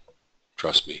trading.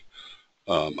 Trust me.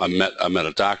 I met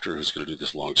a doctor who's going to do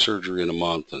this long surgery in a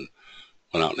month, and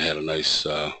went out and had a nice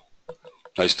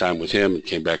time with him, and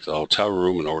came back to the hotel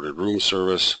room and ordered room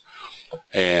service.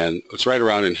 And it's right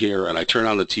around in here, and I turn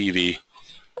on the TV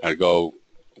and I go,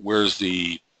 where's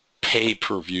the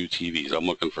pay-per-view TVs? I'm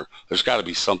looking for, there's got to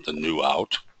be something new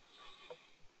out,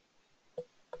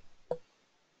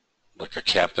 like a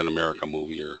Captain America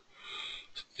movie or,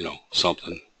 you know,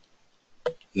 something.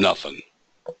 Nothing.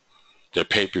 Their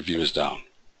pay-per-view is down.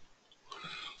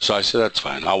 So I said, that's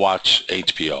fine. I'll watch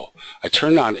HBO. I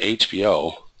turned on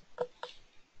HBO,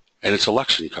 and it's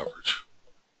election coverage.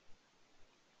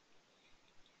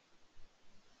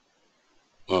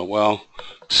 Well,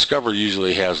 Discovery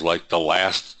usually has like The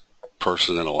Last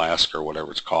Person in Alaska or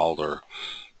whatever it's called, or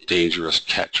Dangerous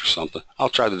Catch or something. I'll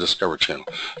try the Discovery Channel.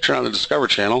 Turn on the Discovery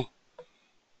Channel,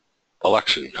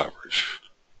 election coverage.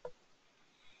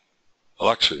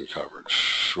 Election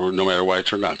coverage, or no matter what I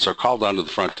turned on. So I called down to the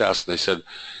front desk, and they said,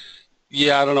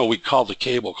 Yeah, I don't know. We called the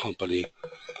cable company.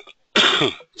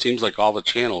 It seems like all the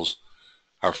channels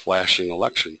are flashing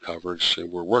election coverage,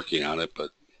 and we're working on it.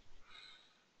 But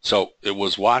so it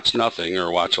was watch nothing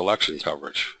or watch election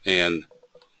coverage. And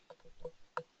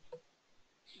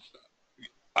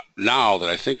now that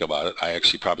I think about it, I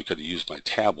actually probably could have used my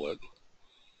tablet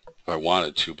if I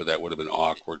wanted to, but that would have been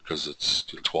awkward because it's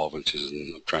 12 inches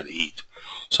and I'm trying to eat.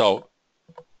 So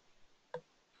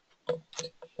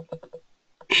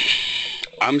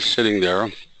I'm sitting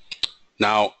there.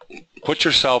 Now, put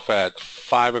yourself at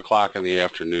 5 o'clock in the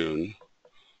afternoon,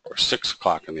 or 6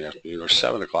 o'clock in the afternoon, or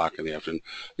 7 o'clock in the afternoon.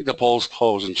 I think the polls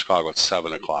close in Chicago at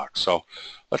 7 o'clock. So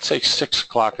let's say 6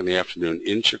 o'clock in the afternoon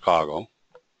in Chicago.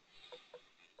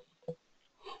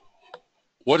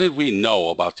 What did we know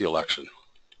about the election?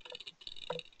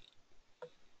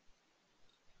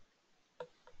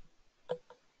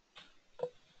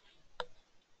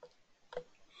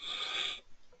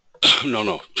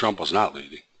 No, Trump was not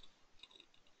leading.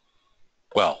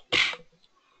 Well,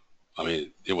 I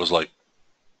mean, it was like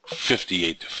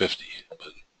 58-50.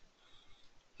 But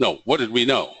no, what did we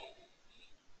know?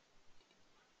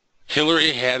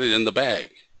 Hillary had it in the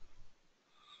bag.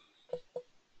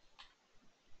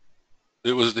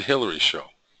 It was the Hillary show.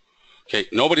 Okay,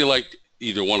 nobody liked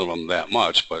either one of them that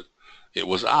much, but it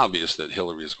was obvious that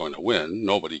Hillary is going to win.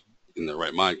 Nobody in their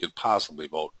right mind could possibly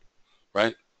vote,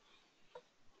 right?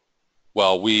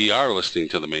 Well, we are listening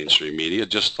to the mainstream media,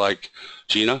 just like,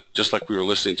 Gina, just like we were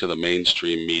listening to the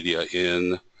mainstream media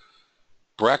in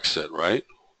Brexit, right?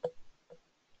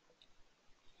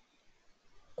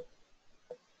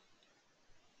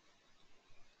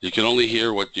 You can only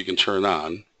hear what you can turn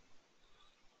on.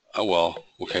 Oh, well,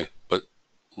 okay, but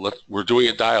we're doing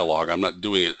a dialogue. I'm not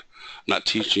doing it. I'm not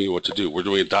teaching you what to do. We're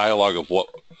doing a dialogue of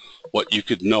what you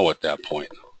could know at that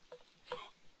point.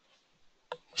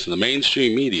 So the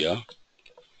mainstream media,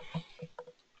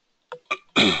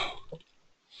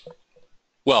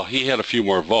 well, he had a few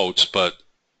more votes, but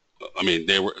I mean,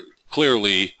 they were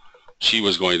clearly, she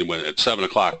was going to win at 7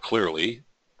 o'clock. Clearly,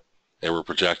 they were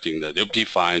projecting that it'd be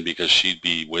fine because she'd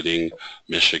be winning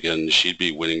Michigan, she'd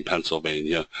be winning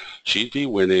Pennsylvania, she'd be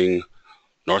winning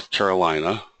North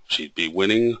Carolina, she'd be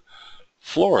winning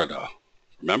Florida.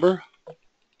 Remember?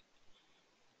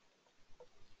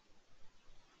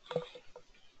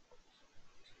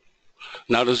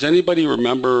 Now, does anybody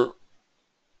remember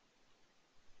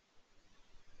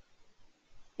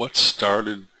what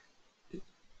started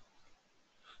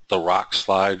the rock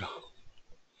slide?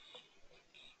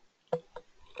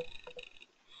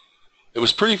 It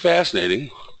was pretty fascinating.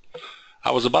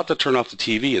 I was about to turn off the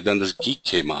TV, and then this geek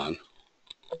came on.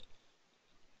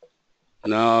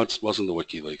 No, it wasn't the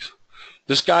WikiLeaks.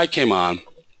 This guy came on,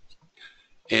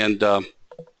 and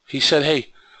he said, hey,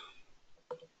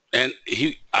 and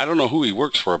I don't know who he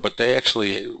works for, but they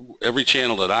actually, every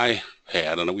channel that I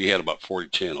had, and we had about 40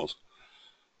 channels,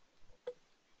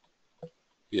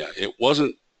 yeah, it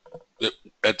wasn't,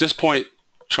 at this point,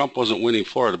 Trump wasn't winning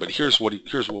Florida, but here's what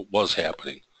was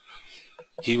happening.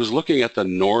 He was looking at the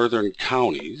northern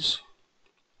counties,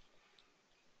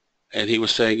 and he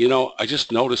was saying, I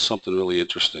just noticed something really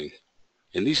interesting.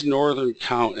 In these northern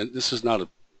counties, and this is not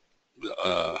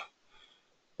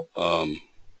a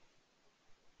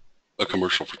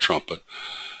commercial for Trump, but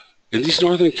in these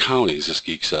northern counties, this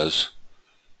geek says,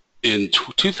 in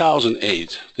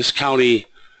 2008, this county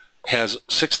has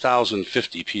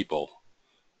 6,050 people.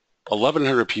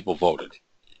 1,100 people voted.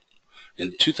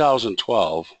 In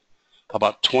 2012,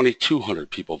 about 2,200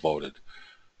 people voted.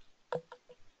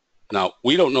 Now,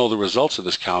 we don't know the results of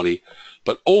this county,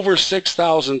 but over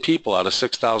 6,000 people out of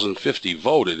 6,050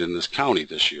 voted in this county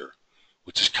this year,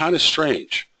 which is kind of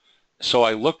strange. So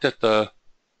I looked at the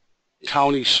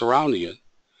county surrounding it,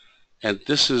 and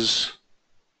this is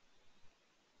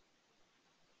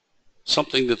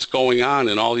something that's going on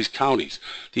in all these counties.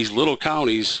 These little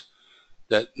counties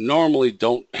that normally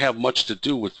don't have much to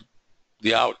do with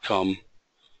the outcome,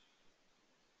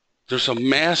 there's a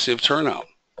massive turnout.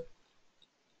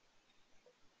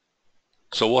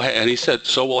 So and he said,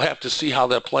 so we'll have to see how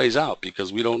that plays out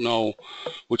because we don't know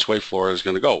which way Florida is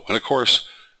going to go. And of course,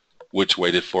 which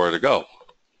way did Florida go?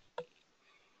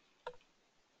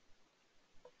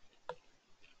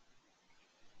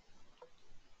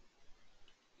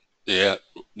 Yeah,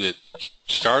 it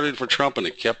started for Trump and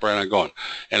it kept right on going.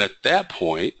 And at that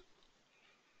point,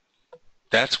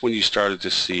 that's when you started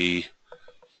to see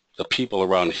the people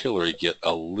around Hillary get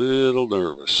a little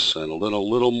nervous and a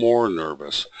little more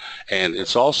nervous. And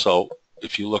it's also,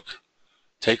 if you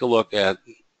take a look at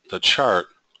the chart,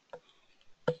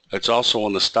 it's also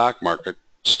when the stock market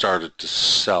started to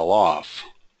sell off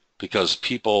because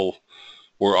people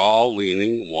were all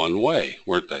leaning one way,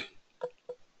 weren't they?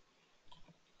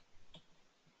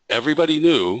 Everybody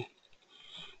knew,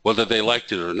 whether they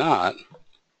liked it or not,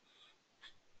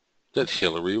 that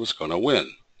Hillary was going to win.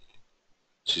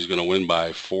 She's going to win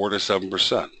by 4 to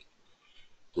 7%.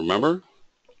 Remember?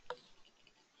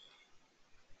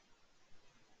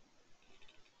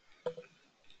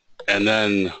 And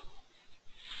then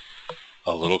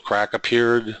a little crack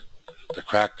appeared. The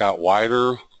crack got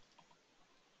wider.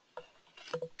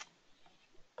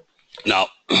 Now,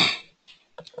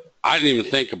 I didn't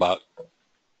even think about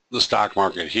the stock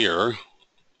market here.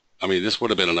 I mean, this would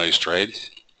have been a nice trade.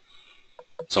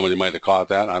 Somebody might have caught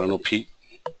that. I don't know, Pete.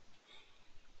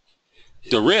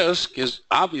 The risk is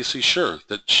obviously sure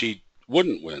that she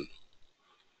wouldn't win.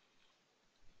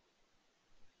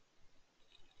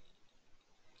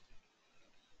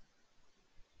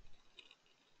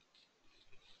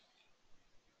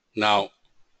 Now,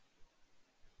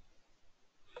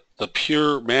 the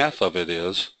pure math of it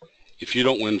is, if you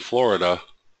don't win Florida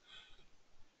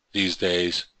these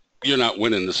days, you're not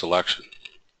winning this election.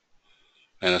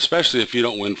 And especially if you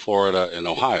don't win Florida and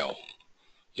Ohio.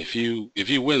 If you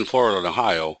win Florida and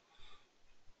Ohio,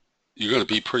 you're going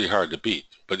to be pretty hard to beat.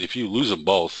 But if you lose them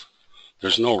both,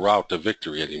 there's no route to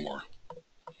victory anymore.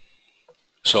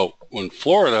 So when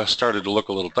Florida started to look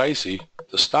a little dicey,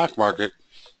 the stock market,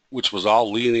 which was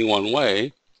all leaning one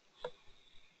way,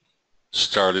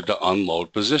 started to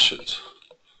unload positions.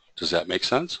 Does that make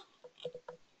sense?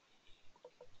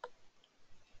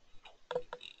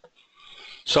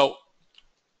 So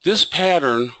this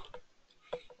pattern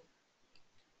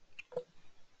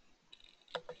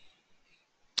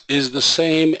is the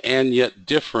same and yet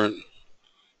different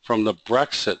from the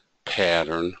Brexit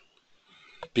pattern,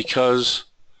 because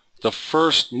the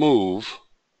first move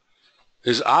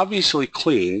is obviously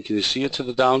clean. Can you see it to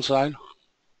the downside?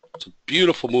 It's a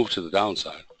beautiful move to the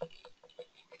downside.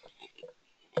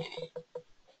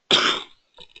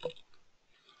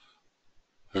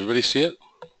 Everybody see it?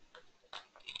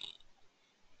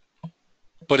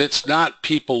 But it's not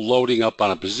people loading up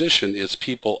on a position, it's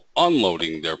people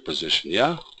unloading their position,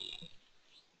 yeah?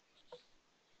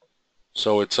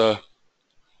 So it's the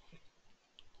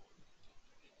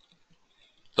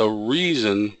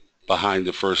reason behind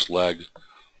the first leg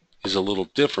is a little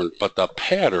different, but the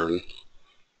pattern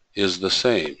is the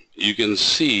same. You can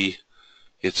see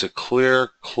it's a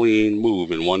clear, clean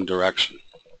move in one direction.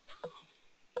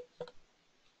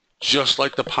 Just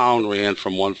like the pound ran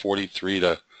from 143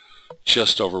 to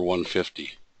just over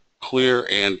 150. Clear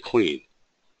and clean.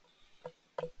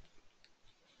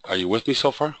 Are you with me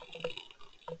so far?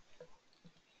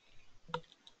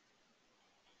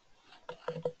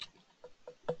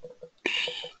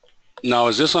 Now,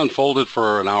 as this unfolded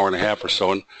for an hour and a half or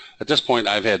so, and at this point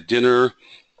I've had dinner.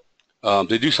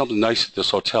 They do something nice at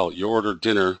this hotel. You order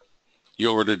dinner,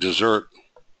 you order dessert.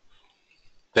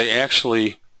 They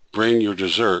actually bring your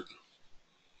dessert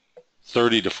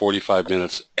 30 to 45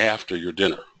 minutes after your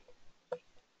dinner.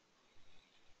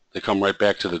 They come right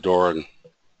back to the door and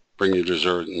bring your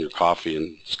dessert and your coffee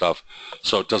and stuff,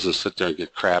 so it doesn't sit there and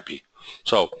get crappy.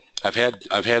 So I've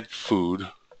had food,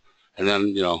 and then,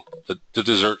 you know, the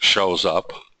dessert shows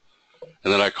up,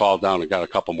 and then I called down and got a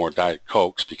couple more Diet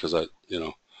Cokes because I, you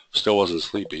know, still wasn't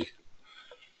sleepy.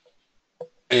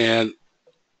 And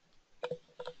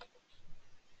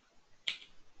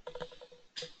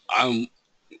I'm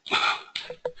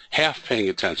half paying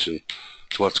attention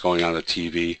to what's going on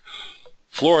TV.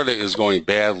 Florida is going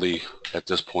badly at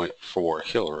this point for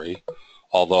Hillary,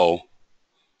 although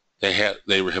they have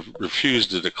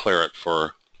refused to declare it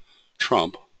for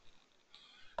Trump.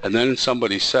 And then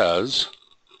somebody says,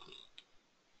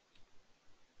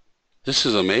 this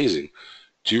is amazing.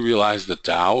 Do you realize the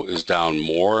Dow is down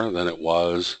more than it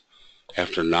was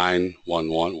after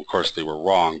 9/11? Of course, they were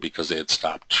wrong because they had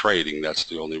stopped trading. That's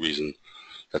the only reason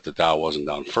that the Dow wasn't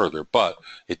down further. But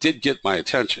it did get my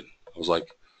attention. I was like,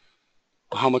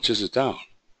 how much is it down?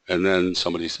 And then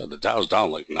somebody said, the Dow's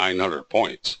down like 900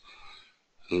 points.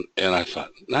 And I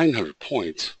thought, 900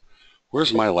 points?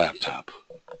 Where's my laptop?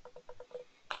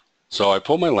 So I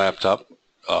pulled my laptop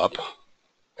up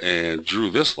and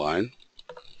drew this line.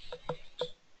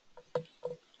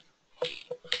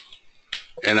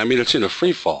 And I mean, it's in a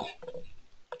free fall.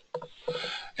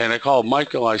 And I called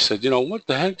Michael. I said, you know, what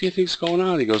the heck do you think's going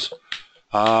on? He goes,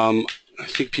 I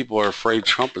think people are afraid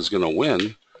Trump is going to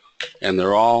win, and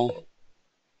they're all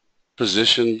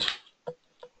positioned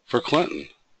for Clinton.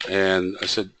 And I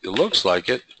said, it looks like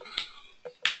it.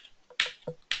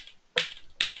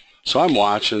 So I'm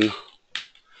watching,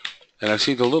 and I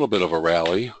see a little bit of a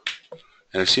rally,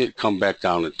 and I see it come back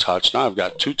down and touch. Now I've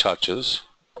got two touches.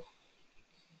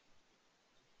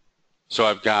 So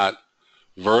I've got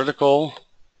vertical,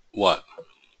 what?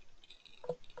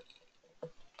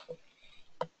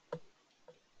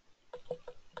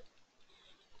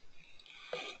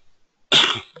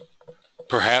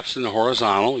 Perhaps in the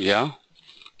horizontal, yeah.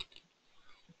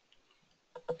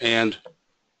 And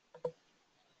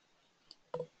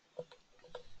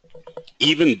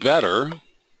even better,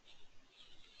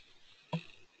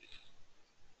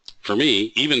 for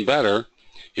me, even better,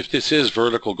 if this is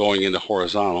vertical going into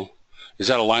horizontal, is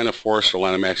that a line of force or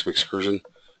line of maximum excursion?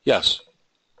 Yes.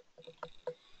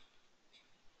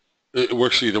 It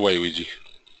works either way, Ouija.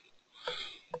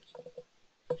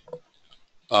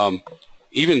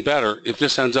 Even better, if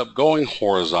this ends up going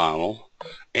horizontal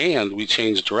and we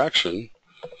change direction,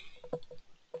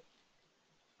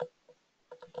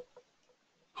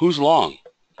 who's long?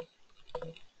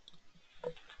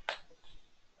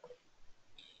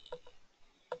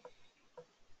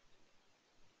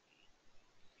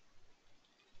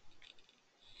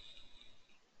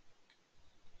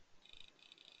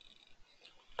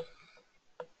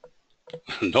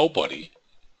 Nobody.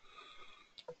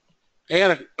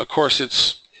 And of course,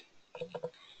 it's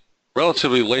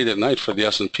relatively late at night for the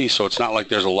S&P, so it's not like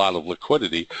there's a lot of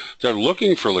liquidity. They're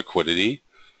looking for liquidity,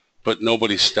 but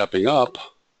nobody's stepping up.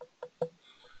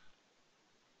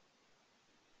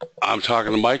 I'm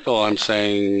talking to Michael. I'm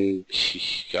saying,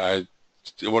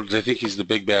 what, do they think he's the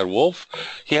big bad wolf?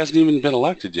 He hasn't even been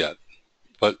elected yet.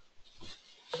 But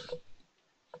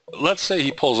let's say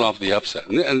he pulls off the upset.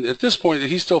 And at this point,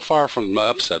 he's still far from the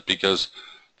upset because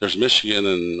there's Michigan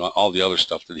and all the other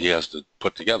stuff that he has to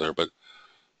put together. But,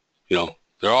 you know,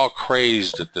 they're all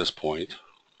crazed at this point.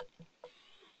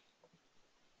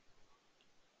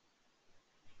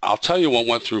 I'll tell you what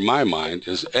went through my mind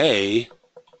is, A,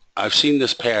 I've seen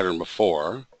this pattern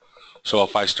before. So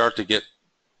if I start to get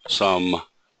some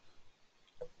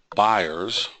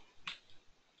buyers,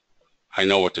 I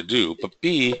know what to do. But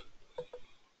B,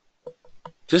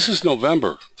 this is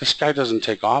November. This guy doesn't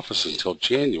take office until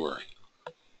January.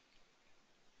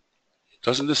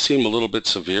 Doesn't this seem a little bit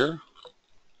severe?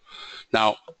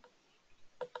 Now,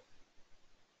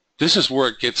 this is where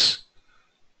it gets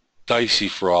dicey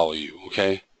for all of you,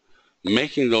 okay?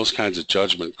 Making those kinds of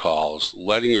judgment calls,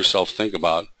 letting yourself think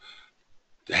about,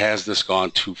 has this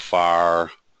gone too far?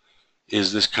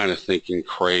 Is this kind of thinking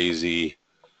crazy?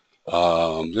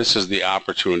 This is the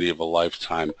opportunity of a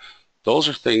lifetime. Those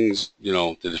are things, you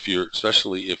know, that if you're,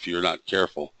 especially if you're not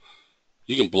careful,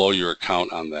 you can blow your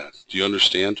account on that. Do you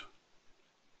understand?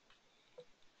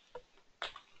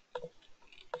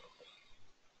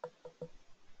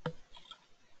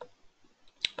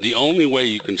 The only way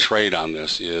you can trade on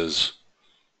this is,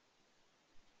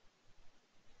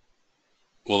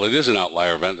 well, it is an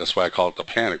outlier event. That's why I call it the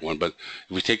panic one. But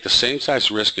if we take the same size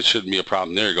risk, it shouldn't be a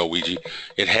problem. There you go, Ouija.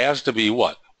 It has to be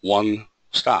what? One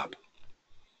stop,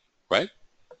 right?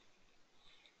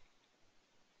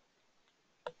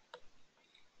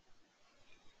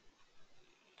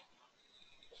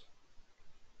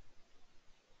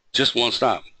 Just one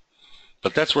stop.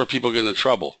 But that's where people get into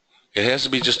trouble. It has to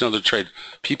be just another trade.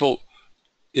 People,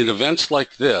 in events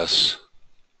like this,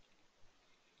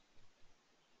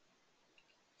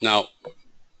 now,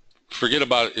 forget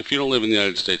about it. If you don't live in the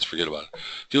United States, forget about it.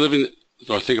 If you live in,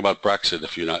 or think about Brexit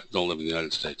if you don't live in the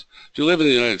United States. If you live in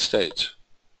the United States,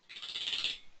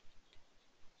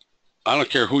 I don't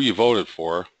care who you voted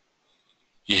for,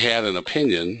 you had an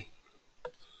opinion,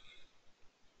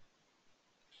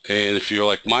 and if you're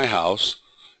like my house,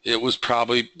 it was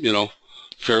probably, you know,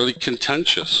 fairly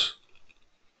contentious.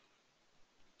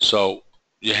 So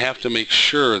you have to make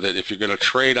sure that if you're going to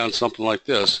trade on something like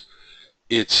this,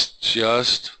 it's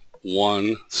just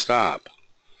one stop.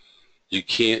 You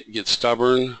can't get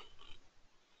stubborn.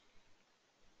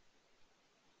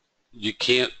 You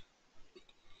can't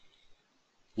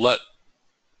let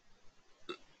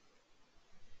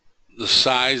the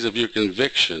size of your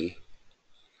conviction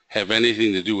have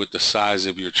anything to do with the size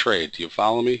of your trade. Do you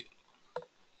follow me?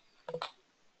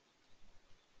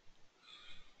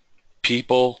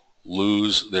 People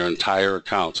lose their entire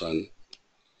accounts on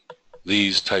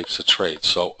these types of trades.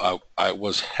 So I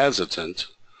was hesitant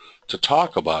to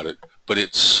talk about it, but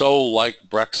it's so like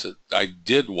Brexit. I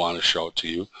did want to show it to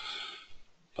you.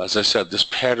 As I said, this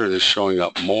pattern is showing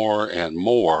up more and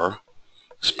more,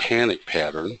 this panic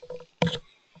pattern.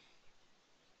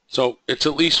 So it's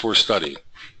at least worth studying.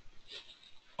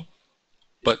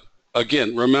 But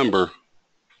again, remember,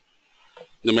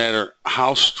 no matter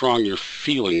how strong your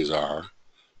feelings are,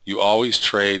 you always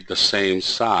trade the same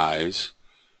size,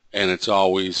 and it's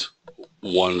always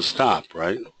one stop,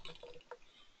 right?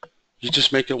 You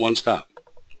just make it one stop.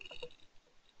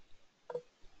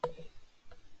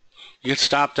 You get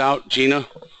stopped out, Gina,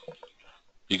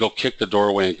 you go kick the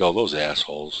doorway and go, those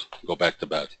assholes, go back to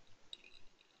bed.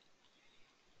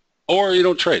 Or you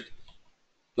don't trade.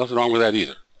 Nothing wrong with that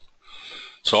either.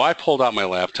 So I pulled out my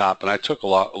laptop and I took a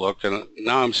look, and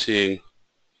now I'm seeing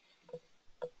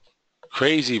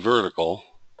crazy vertical.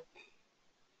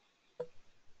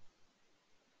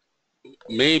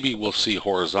 Maybe we'll see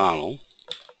horizontal.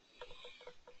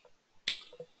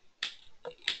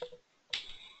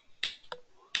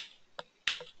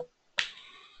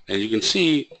 And you can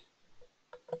see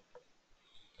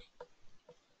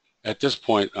at this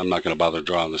point, I'm not going to bother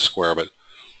drawing the square, but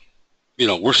you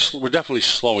know, we're definitely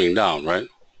slowing down, right?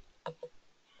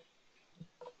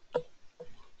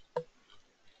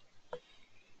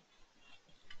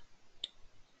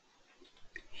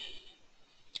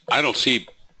 I don't see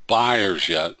buyers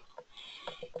yet,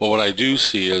 but what I do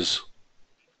see is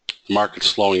the market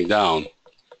slowing down.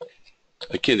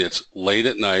 Again, it's late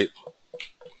at night.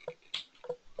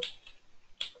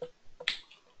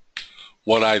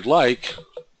 What I'd like,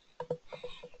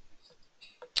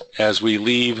 as we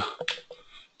leave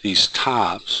these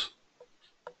tops,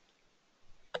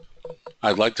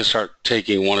 I'd like to start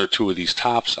taking one or two of these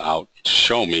tops out to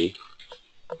show me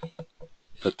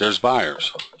that there's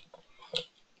buyers.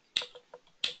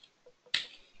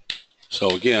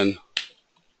 So again,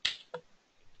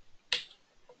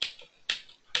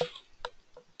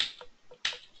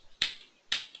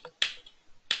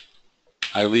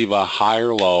 I leave a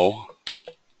higher low,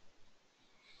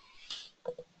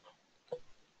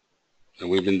 and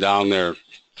we've been down there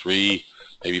 3,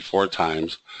 maybe 4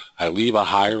 times. I leave a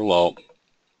higher low.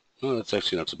 Oh, that's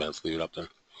actually not so bad. Let's leave it up there.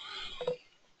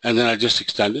 And then I just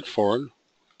extend it forward.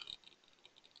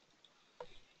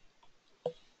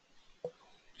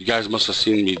 You guys must have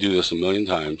seen me do this a million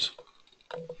times.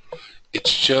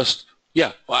 It's just,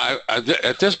 yeah,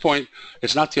 at this point,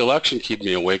 it's not the election keeping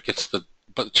me awake, it's the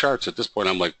charts. At this point,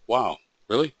 I'm like, wow,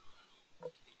 really?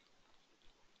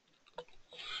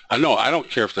 I know, I don't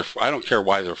care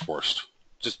why they're forced.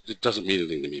 Just, it doesn't mean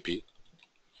anything to me, Pete.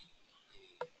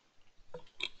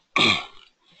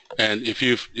 And if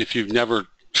you've never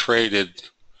traded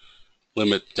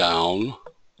limit down,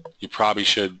 you probably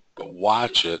should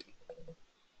watch it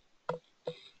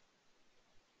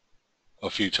a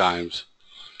few times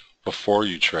before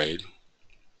you trade.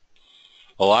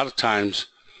 A lot of times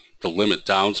the limit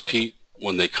downs, Pete,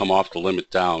 when they come off the limit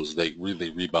downs, they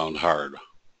really rebound hard.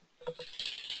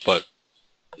 But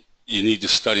you need to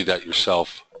study that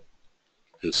yourself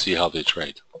and see how they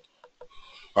trade.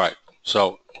 All right,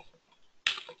 so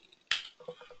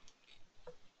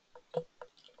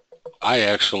I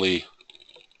actually,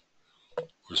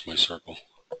 where's my circle?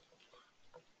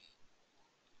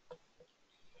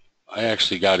 I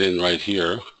actually got in right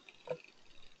here.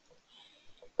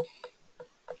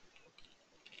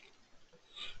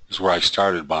 Is where I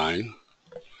started buying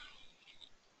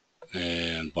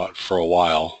and bought for a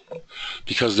while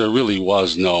because there really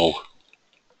was no,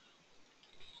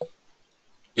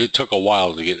 it took a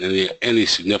while to get any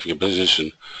significant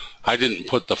position. I didn't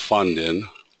put the fund in,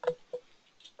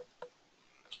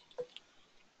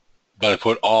 but I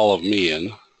put all of me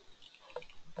in.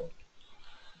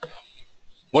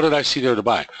 What did I see there to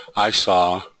buy? I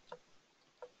saw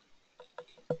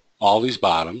all these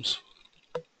bottoms.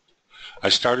 I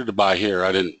started to buy here.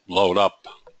 I didn't load up,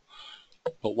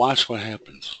 but watch what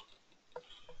happens.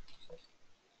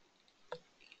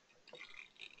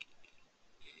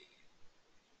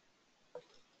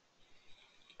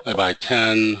 I buy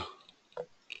 10.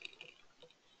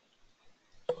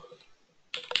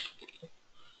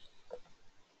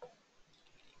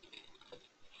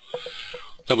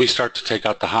 Then we start to take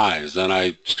out the highs. Then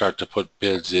I start to put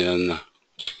bids in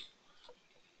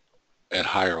at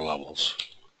higher levels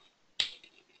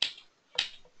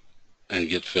and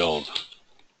get filled.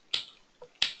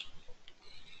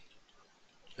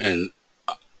 And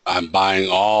I'm buying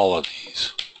all of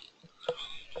these.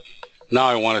 Now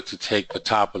I wanted to take the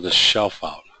top of the shelf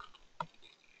out.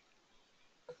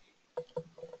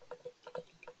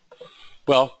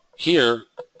 Well, here,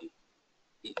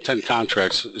 10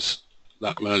 contracts is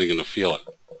not really going to feel it.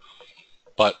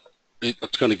 But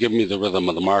it's going to give me the rhythm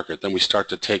of the market. Then we start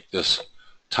to take this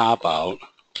top out.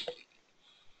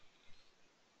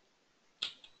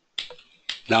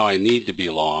 Now I need to be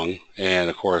long, and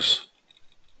of course,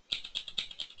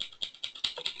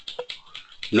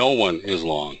 no one is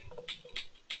long.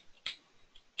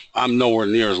 I'm nowhere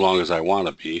near as long as I want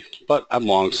to be, but I'm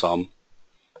long some.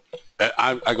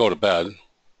 I go to bed,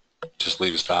 just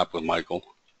leave a stop with Michael.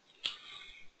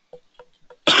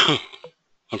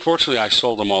 Unfortunately, I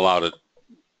sold them all out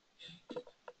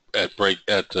at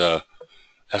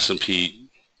S&P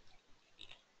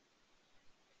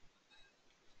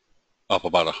up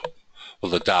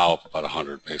the Dow up about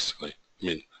 100 basically. I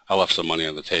mean, I left some money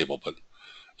on the table, but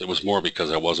it was more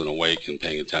because I wasn't awake and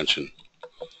paying attention,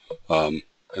 and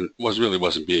really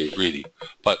wasn't being greedy.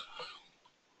 But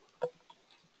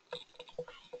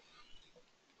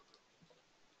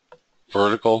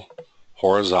vertical,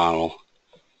 horizontal,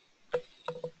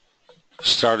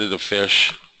 started to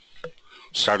fish,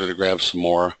 started to grab some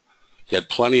more. You had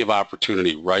plenty of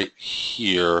opportunity. Right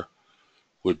here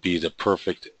would be the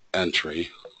perfect entry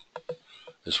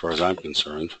as far as I'm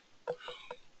concerned.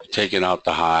 Taking out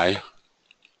the high,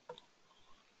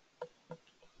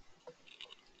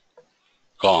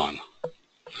 gone.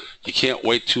 You can't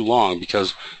wait too long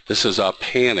because this is a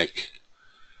panic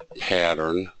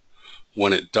pattern.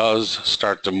 When it does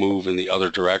start to move in the other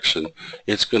direction,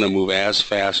 it's going to move as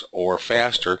fast or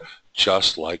faster,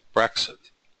 just like Brexit.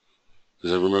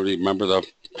 Does everybody remember the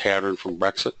pattern from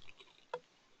Brexit?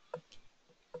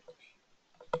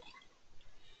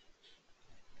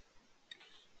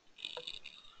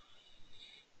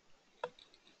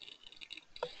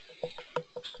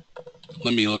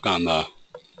 Let me look on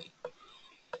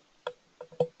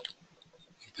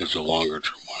there's a longer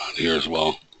term one on here as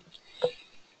well.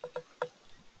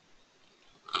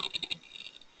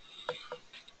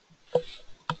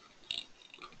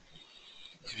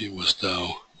 Maybe it was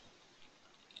Dow.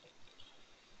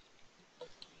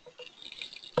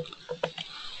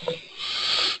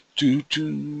 No,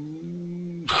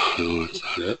 that's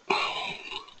not it.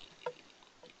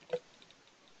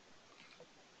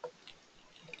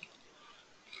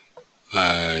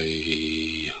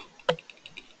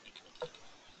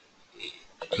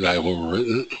 Did I have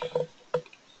overwritten it?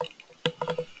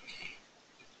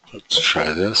 Let's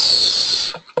try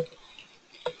this.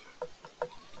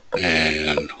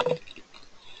 And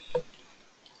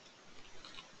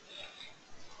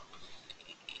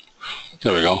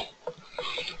there we go.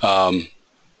 I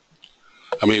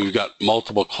mean, we've got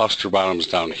multiple cluster bottoms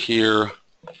down here,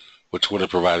 which would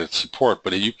have provided support.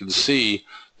 But you can see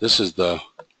this is the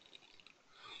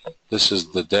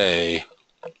day,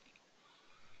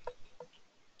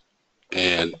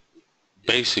 and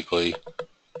basically,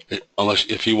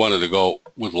 if you wanted to go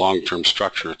with long-term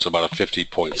structure, it's about a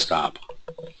 50-point stop.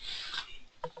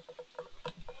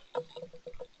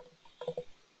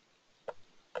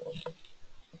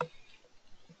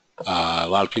 A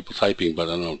lot of people typing, but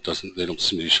I don't know. They don't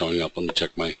seem to be showing up. Let me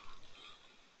check my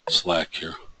Slack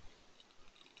here.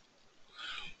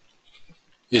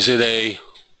 Is it a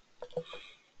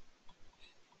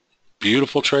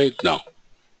beautiful trade? No.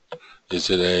 Is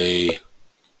it a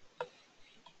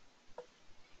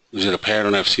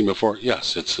pattern I've seen before?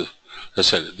 Yes. As I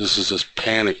said, this is this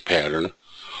panic pattern.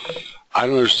 I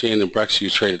don't understand in Brexit you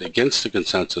traded against the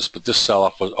consensus, but this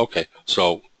sell-off was okay.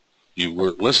 So you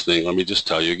weren't listening. Let me just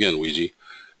tell you again, Ouija.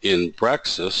 In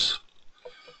Brexit,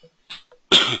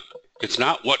 it's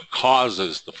not what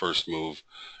causes the first move.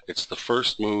 It's the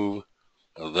first move,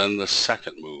 and then the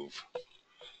second move.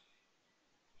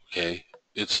 Okay?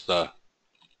 It's the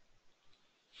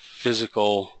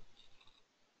physical,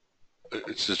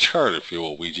 it's the chart, if you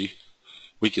will, Ouija.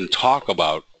 We can talk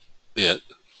about it,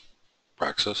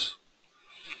 Brexit.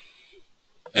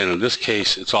 And in this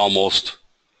case, it's almost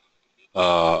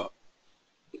like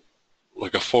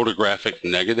a photographic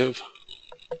negative,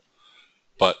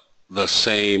 but the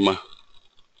same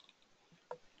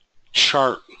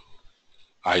chart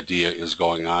idea is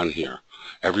going on here.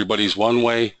 Everybody's one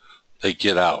way, they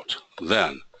get out.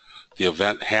 Then the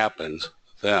event happens,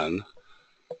 then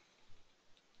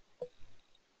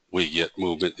we get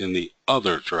movement in the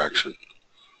other direction.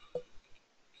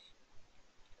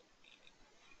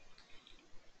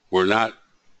 We're not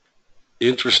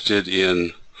interested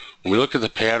in, when we look at the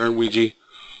pattern, Ouija,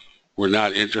 we're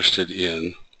not interested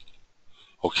in,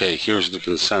 okay, here's the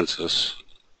consensus.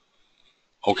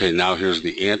 Okay, now here's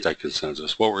the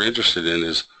anti-consensus. What we're interested in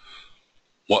is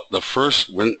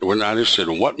we're not interested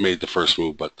in what made the first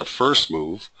move, but the first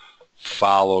move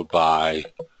followed by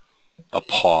a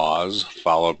pause,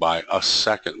 followed by a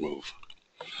second move.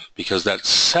 Because that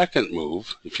second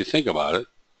move, if you think about it,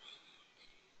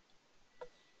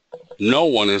 no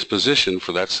one is positioned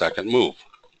for that second move.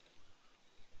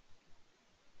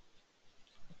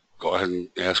 Go ahead and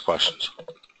ask questions.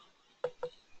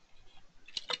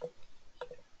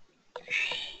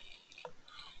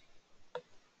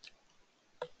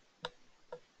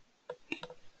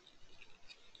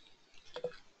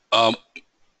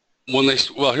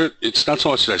 Here, it's not so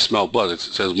much that I smell blood,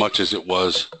 it's as much as it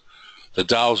was the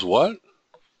Dow's what?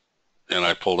 and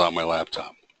I pulled out my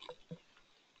laptop.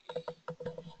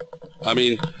 I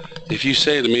mean, if you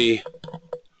say to me,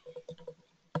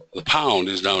 the pound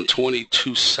is down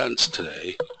 22 cents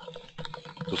today,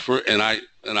 and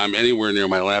I'm anywhere near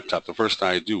my laptop, the first thing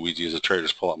I do, we use a trader,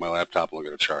 is pull out my laptop and look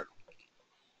at a chart.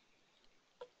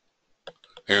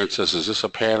 Aaron says, is this a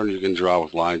pattern you can draw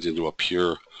with lines into a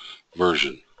pure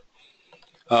version?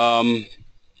 Yeah,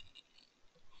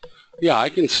 I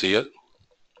can see it.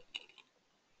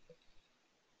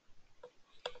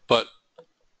 But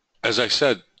as I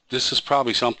said, this is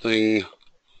probably something,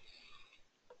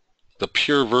 the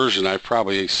pure version I've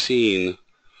probably seen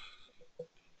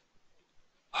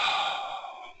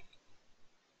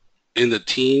in the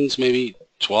teens, maybe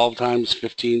 12 times,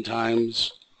 15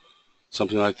 times,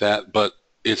 something like that. But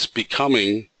it's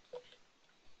becoming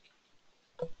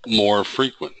more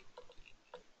frequent.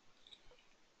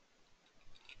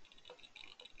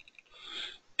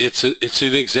 It's an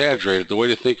exaggerated, the way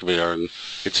to think of it, Arden,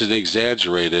 it's an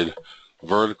exaggerated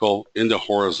vertical into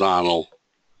horizontal,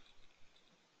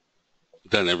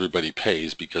 then everybody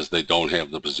pays because they don't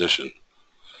have the position.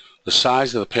 The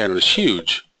size of the pattern is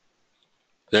huge.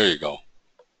 There you go.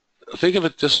 Think of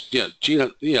it this, yeah, Gina,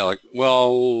 yeah, like,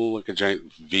 well, like a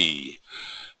giant V.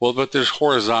 Well, but there's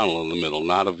horizontal in the middle,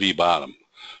 not a V bottom.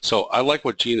 So I like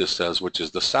what Gina says, which is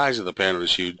the size of the pattern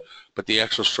is huge, but the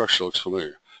actual structure looks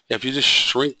familiar. If you just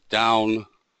shrink down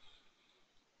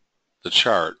the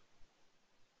chart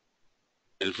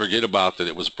and forget about that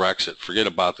it was Brexit, forget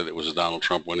about that it was Donald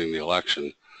Trump winning the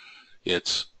election,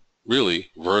 it's really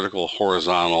vertical,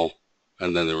 horizontal,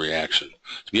 and then the reaction.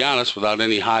 To be honest, without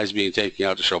any highs being taken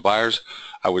out to show buyers,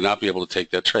 I would not be able to take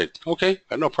that trade. Okay,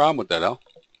 I have no problem with that, Al.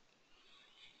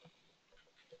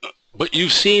 But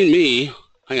you've seen me,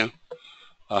 hang on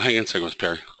a second, Ms.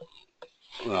 Perry.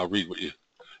 I'll read what you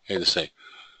had to say.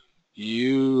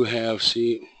 You have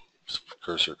seen,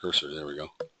 cursor, there we go.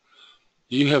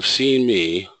 You have seen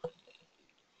me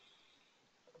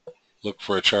look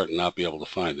for a chart and not be able to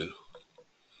find it.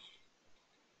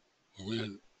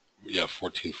 Yeah,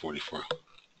 1444.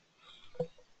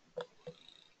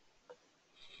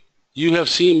 You have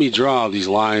seen me draw these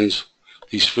lines,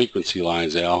 these frequency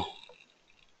lines, Al,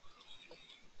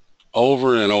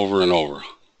 over and over and over.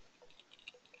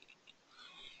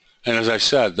 And as I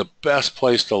said, the best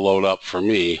place to load up for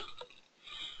me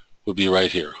would be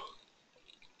right here.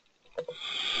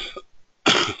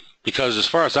 Because as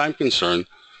far as I'm concerned,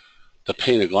 the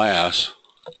pane of glass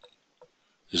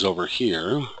is over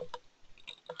here.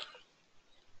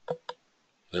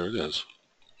 There it is.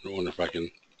 I wonder if I can.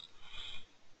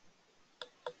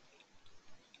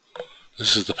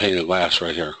 This is the pane of glass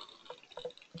right here.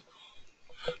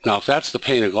 Now, if that's the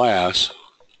pane of glass,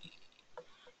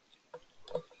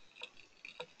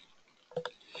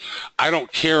 I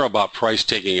don't care about price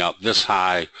taking out this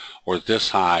high or this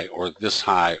high or this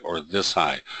high or this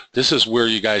high. This is where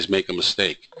you guys make a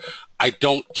mistake. I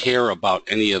don't care about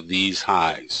any of these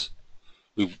highs.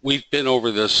 We've been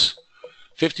over this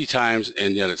 50 times,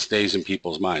 and yet it stays in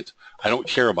people's minds. I don't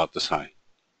care about this high.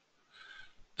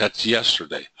 That's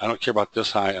yesterday. I don't care about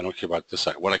this high. I don't care about this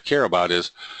high. What I care about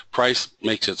is price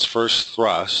makes its first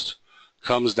thrust,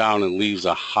 comes down and leaves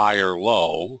a higher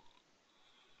low,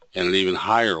 and an even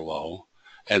higher low,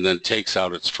 and then takes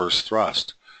out its first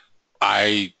thrust.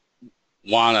 I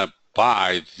want to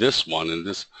buy this one, and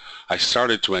this I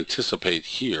started to anticipate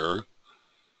here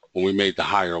when we made the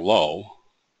higher low.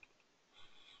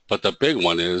 But the big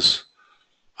one is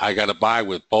I got to buy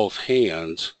with both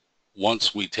hands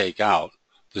once we take out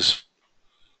this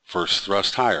first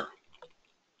thrust higher.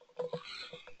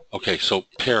 Okay, so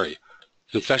Perry,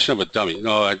 confession of a dummy.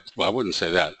 No, I wouldn't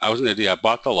say that. I was an idiot. I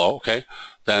bought the low, okay.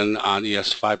 Then on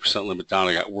ES 5% limit down,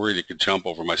 I got worried it could jump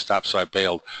over my stop, so I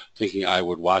bailed, thinking I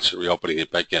would watch it reopening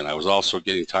it back in. I was also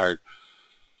getting tired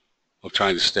of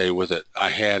trying to stay with it. I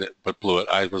had it, but blew it.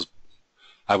 I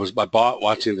bought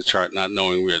watching the chart, not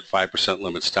knowing we were at 5%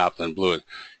 limit stop, then blew it.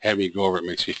 Having me go over it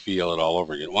makes me feel it all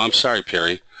over again. Well, I'm sorry,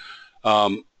 Perry.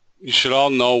 You should all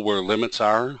know where limits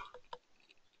are,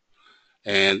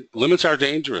 and limits are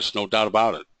dangerous, no doubt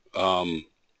about it.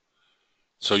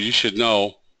 So you should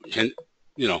know, can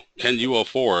you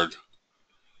afford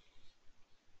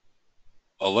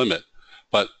a limit?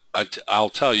 But I'll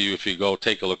tell you, if you go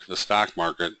take a look at the stock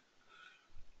market,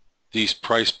 these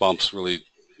price bumps really,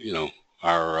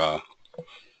 are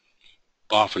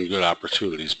often good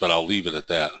opportunities, but I'll leave it at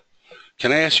that.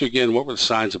 Can I ask you again, what were the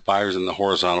signs of buyers in the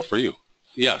horizontal for you?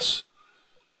 Yes.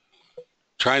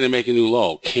 Trying to make a new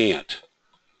low, can't.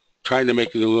 Trying to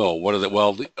make a new low, what is it?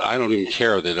 Well, I don't even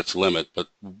care that it's limit, but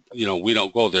we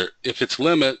don't go there. If it's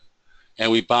limit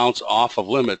and we bounce off of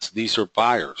limits, these are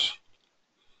buyers.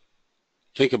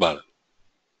 Think about it.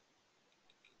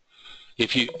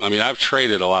 I've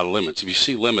traded a lot of limits. If you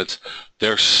see limits,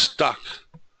 they're stuck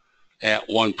at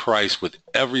one price with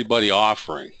everybody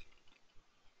offering.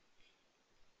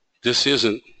 This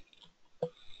isn't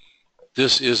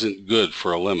good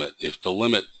for a limit. If the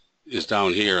limit is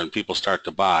down here and people start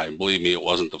to buy, and believe me, it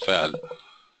wasn't the Fed,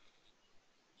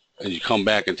 and you come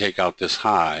back and take out this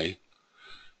high,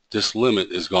 this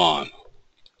limit is gone.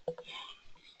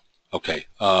 Okay.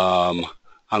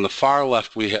 On the far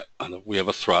left, we have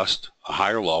a thrust, a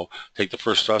high or low. Take the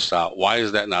first thrust out. Why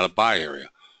is that not a buy area?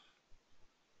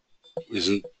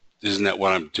 Isn't that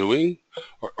what I'm doing?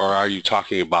 Or are you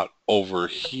talking about over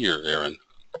here, Aaron?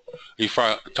 Are you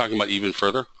talking about even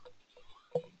further?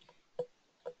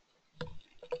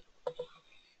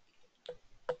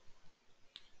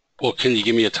 Well, can you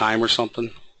give me a time or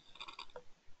something?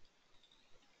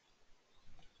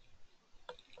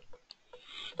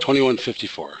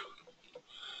 $21.54.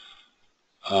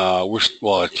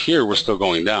 Here we're still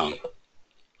going down.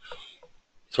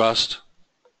 Thrust.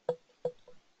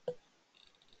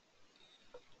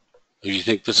 If you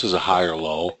think this is a high or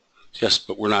low, yes,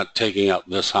 but we're not taking out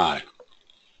this high.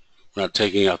 We're not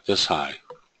taking out this high.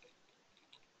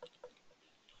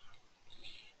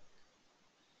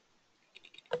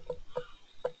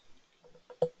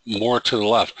 More to the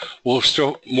left. Well,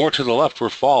 still more to the left, we're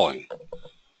falling.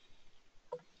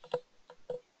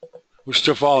 We're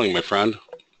still falling, my friend.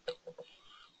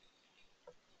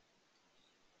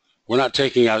 We're not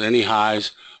taking out any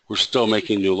highs. We're still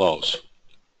making new lows.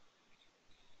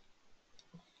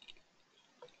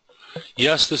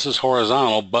 Yes, this is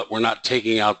horizontal, but we're not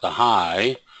taking out the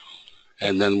high,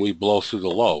 and then we blow through the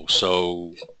low.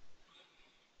 So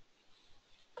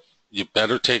you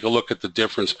better take a look at the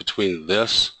difference between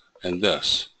this and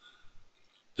this.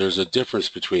 There's a difference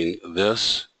between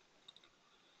this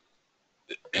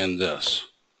and this.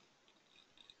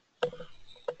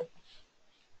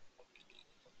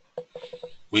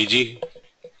 Ouija,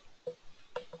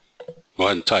 go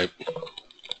ahead and type.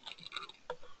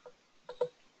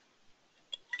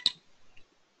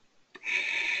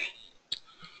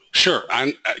 Sure.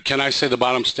 Can I say the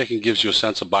bottom sticking gives you a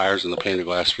sense of buyers and the pane of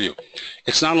glass for you?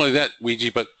 It's not only that,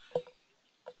 Ouija, but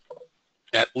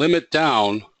at limit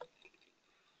down,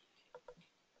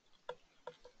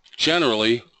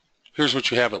 generally, here's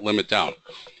what you have at limit down.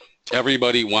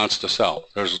 Everybody wants to sell.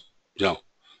 There's,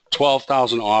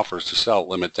 12,000 offers to sell at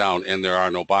limit down, and there are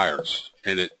no buyers,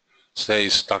 and it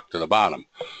stays stuck to the bottom.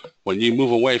 When you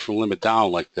move away from limit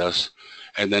down like this,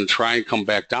 and then try and come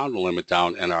back down to limit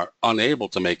down and are unable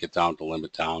to make it down to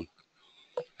limit down,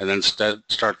 and then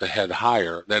start to head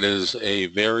higher, that is a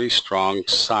very strong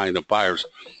sign of buyers.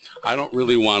 I don't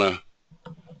really want to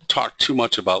talk too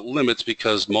much about limits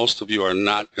because most of you are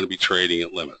not going to be trading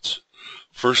at limits.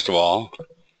 First of all,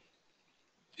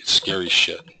 it's scary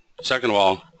shit. Second of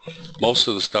all, most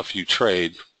of the stuff you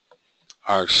trade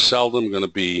are seldom going to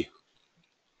be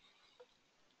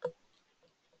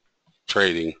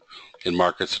trading in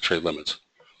markets that trade limits.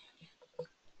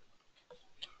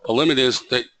 A limit is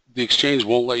that the exchange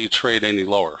won't let you trade any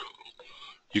lower.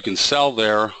 You can sell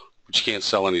there, but you can't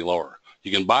sell any lower.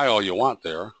 You can buy all you want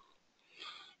there,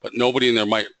 but nobody in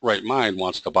their right mind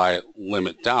wants to buy it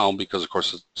limit down because, of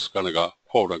course, it's going to go,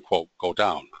 quote unquote, go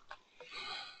down.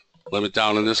 Limit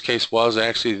down in this case was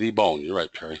actually the bone. You're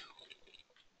right, Perry.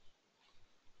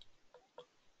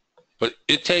 But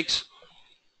it takes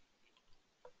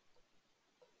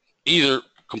either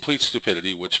complete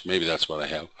stupidity, which maybe that's what I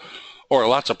have, or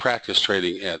lots of practice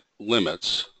trading at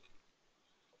limits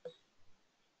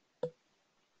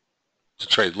to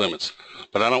trade limits.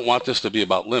 But I don't want this to be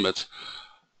about limits.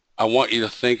 I want you to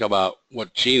think about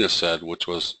what Gina said, which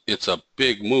was it's a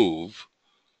big move,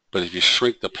 but if you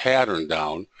shrink the pattern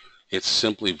down, it's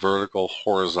simply vertical,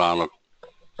 horizontal,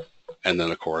 and then,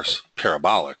 of course,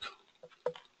 parabolic,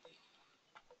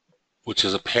 which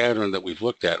is a pattern that we've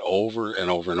looked at over and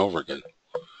over and over again.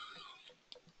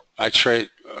 I trade,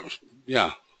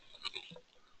 yeah.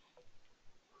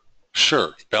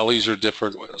 Sure, bellies are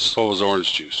different, so is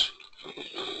orange juice.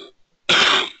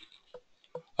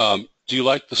 Do you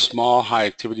like the small high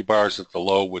activity bars at the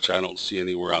low, which I don't see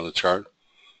anywhere on the chart?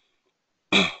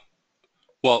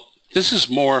 Well, this is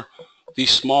more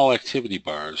these small activity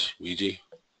bars, Ouija.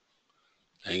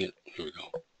 Dang it, here we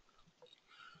go.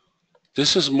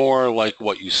 This is more like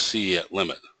what you see at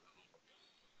limit.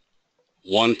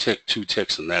 1 tick, 2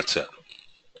 ticks, and that's it.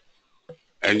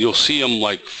 And you'll see them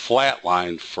like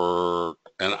flatline for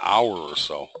an hour or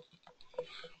so.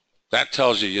 That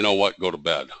tells you, you know what, go to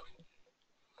bed.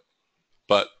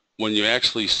 But when you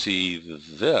actually see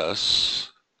this,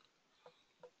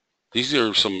 these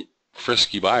are some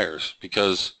frisky buyers,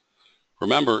 because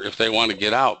remember, if they want to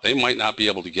get out, they might not be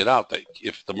able to get out.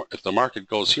 If the market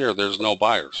goes here, there's no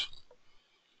buyers,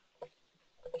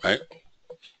 right?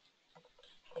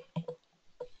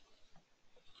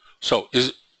 So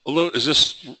is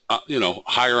this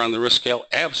higher on the risk scale?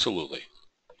 Absolutely.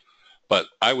 But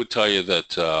I would tell you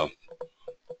that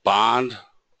bond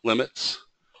limits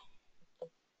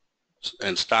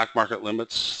and stock market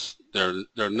limits,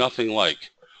 they're nothing like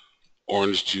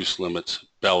orange juice limits,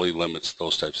 belly limits,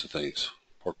 those types of things,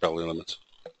 pork belly limits.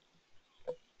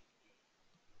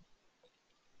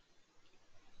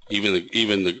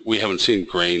 We haven't seen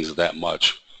grains that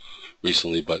much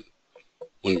recently, but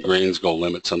when grains go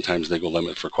limit, sometimes they go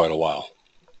limit for quite a while.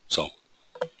 So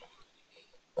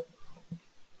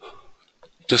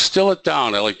distill it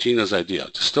down. I like Gina's idea.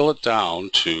 Distill it down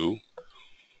to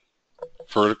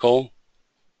vertical,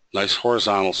 nice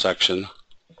horizontal section,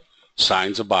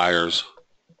 signs of buyers,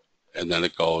 and then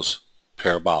it goes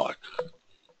parabolic.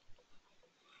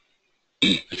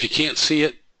 If you can't see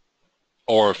it,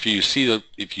 or if you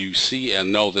see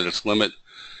and know that it's limit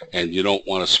and you don't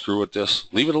want to screw with this,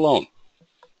 leave it alone.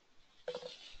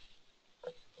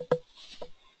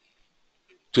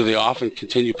 Do they often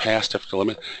continue past after the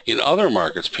limit? In other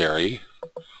markets, Perry,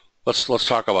 let's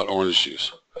talk about orange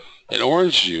juice. In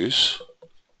orange juice,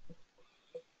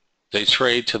 they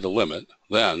trade to the limit,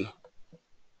 then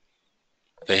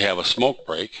they have a smoke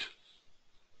break,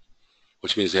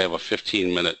 which means they have a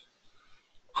 15-minute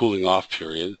cooling off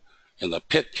period. In the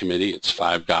pit committee, it's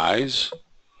 5 guys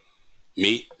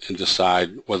meet and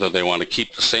decide whether they want to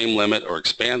keep the same limit or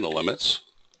expand the limits.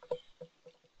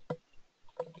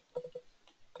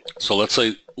 So let's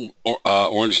say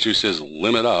orange juice is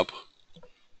limit up,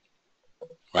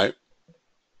 right?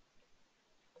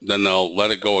 Then they'll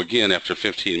let it go again after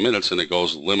 15 minutes, and it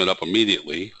goes limit up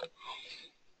immediately.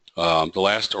 The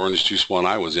last orange juice one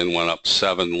I was in went up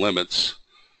 7 limits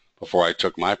before I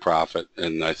took my profit,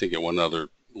 and I think it went another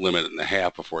limit and a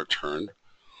half before it turned.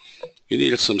 You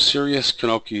needed some serious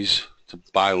Kanokis to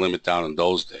buy limit down in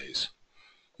those days.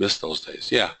 Missed those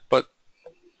days, yeah, but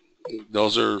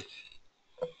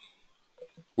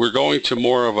we're going to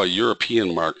more of a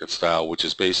European market style, which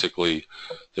is basically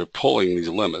they're pulling these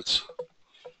limits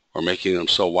or making them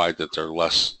so wide that they're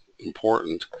less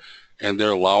important, and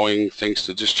they're allowing things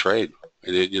to just trade.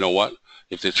 And you know what?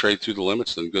 If they trade through the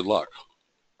limits, then good luck.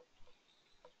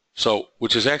 So,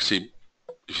 which is actually,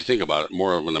 if you think about it,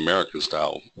 more of an American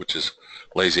style, which is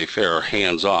laissez-faire,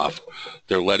 hands-off.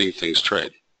 They're letting things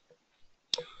trade.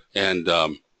 And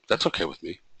that's okay with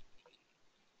me.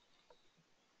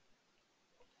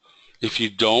 If you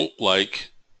don't like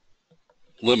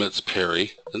limits,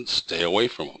 Perry, then stay away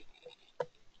from them.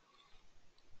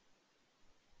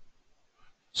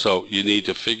 So you need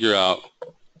to figure out,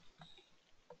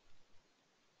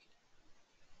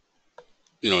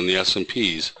 in the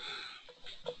S&Ps,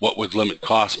 what would limit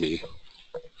cost me?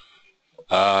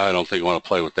 I don't think I want to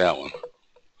play with that one.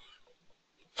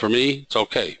 For me, it's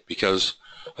okay because,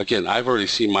 again, I've already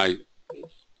seen my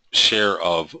share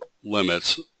of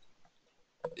limits,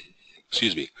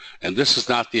 and this is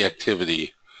not the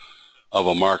activity of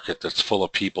a market that's full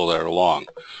of people that are long.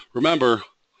 Remember,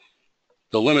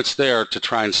 the limit's there to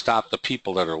try and stop the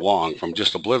people that are long from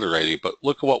just obliterating, but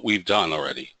look at what we've done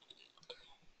already.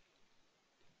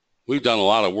 We've done a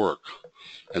lot of work.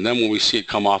 And then when we see it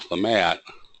come off the mat,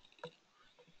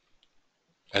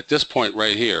 at this point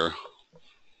right here,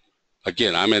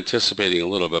 again, I'm anticipating a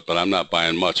little bit, but I'm not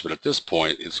buying much. But at this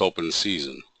point, it's open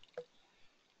season.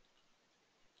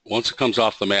 Once it comes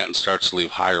off the mat and starts to leave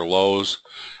higher lows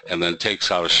and then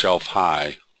takes out a shelf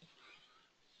high,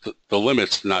 the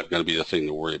limit's not going to be the thing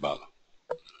to worry about.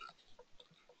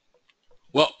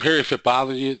 Well, Perry, if it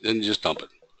bothers you, then just dump it.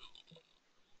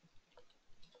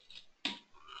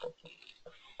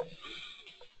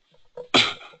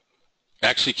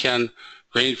 Actually, Ken,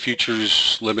 grain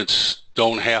futures limits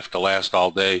don't have to last all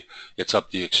day. It's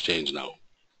up the exchange now.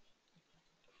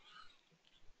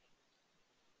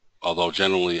 Although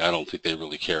generally, I don't think they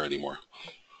really care anymore.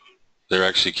 They're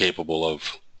actually capable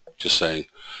of just saying,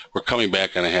 we're coming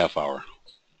back in a half hour.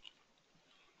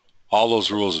 All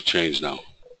those rules have changed now,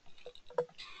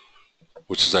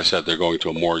 which, as I said, they're going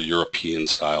to a more European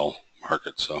style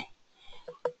market. So,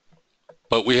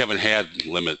 but we haven't had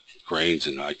limit grains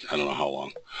in I don't know how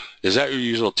long. Is that your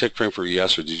usual tick frame for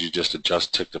ES, or did you just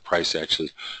adjust tick to price action?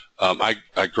 I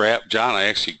grabbed, John, I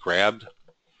actually grabbed,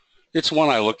 it's one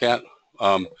I look at,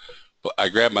 but I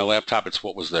grabbed my laptop, it's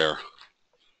what was there.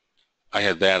 I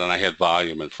had that and I had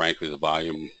volume, and frankly the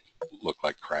volume looked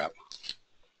like crap.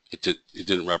 It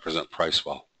didn't represent price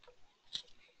well.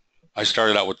 I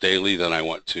started out with daily, then I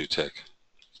went to tick.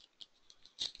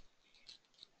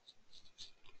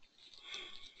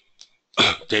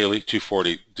 Daily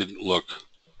 240 didn't look,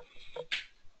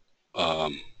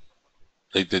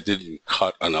 they didn't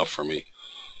cut enough for me.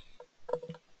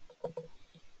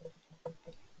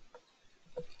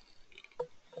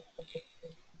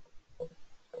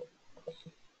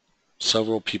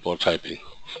 Several people are typing.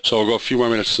 So we'll go a few more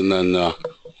minutes and then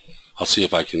I'll see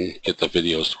if I can get the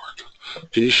videos to work.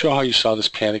 Can you show how you saw this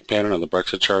panic pattern on the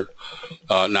Brexit chart?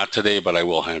 Not today, but I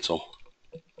will, Hansel.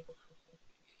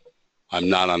 I'm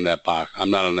not on that box.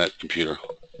 I'm not on that computer.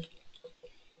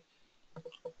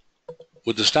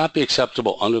 Would the stop be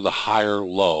acceptable under the higher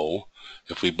low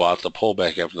if we bought the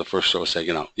pullback after the first row was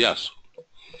taken out? Yes.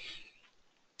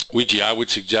 Ouija, I would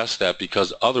suggest that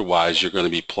because otherwise you're going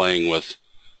to be playing with,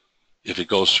 if it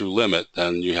goes through limit,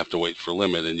 then you have to wait for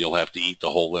limit and you'll have to eat the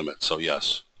whole limit. So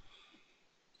yes,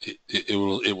 it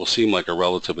will seem like a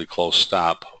relatively close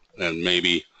stop and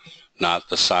maybe not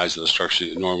the size of the structure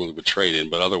you normally would trade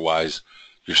in, but otherwise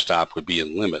your stop would be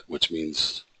in limit, which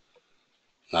means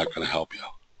not going to help you.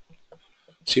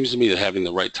 Seems to me that having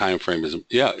the right time frame is,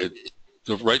 the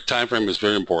right time frame is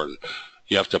very important.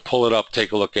 You have to pull it up,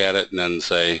 take a look at it, and then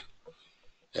say,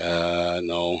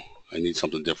 no, I need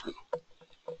something different.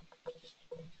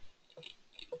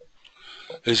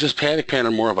 Is this panic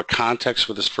pattern more of a context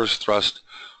for this first thrust,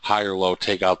 high or low,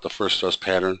 take out the first thrust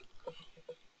pattern?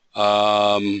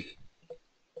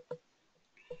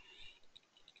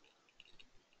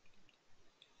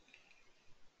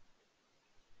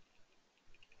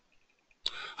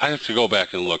 I have to go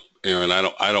back and look, Aaron. I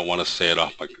don't want to say it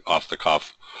off the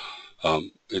cuff.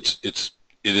 It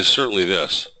is certainly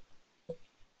this: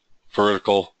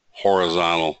 vertical,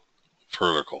 horizontal,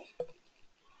 vertical.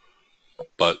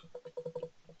 But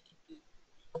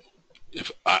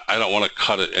if I don't want to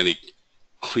cut it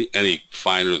any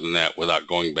finer than that without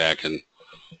going back and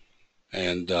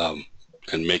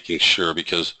making sure,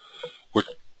 because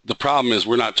the problem is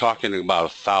we're not talking about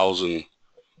 1,000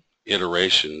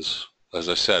 iterations. As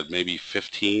I said, maybe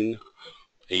 15,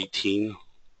 18.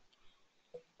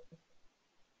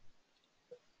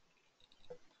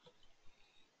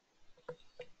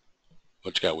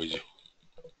 What you got, Ouija?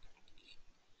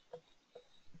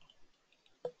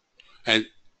 And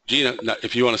Gina,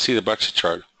 if you want to see the Brexit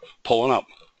chart, pull one up.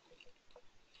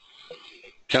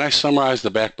 Can I summarize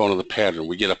the backbone of the pattern?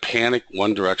 We get a panic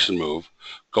one direction move,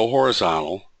 go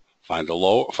horizontal, find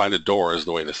a door is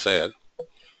the way to say it.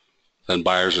 Then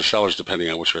buyers or sellers, depending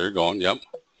on which way you're going. Yep.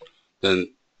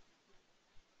 Then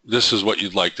this is what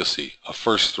you'd like to see: a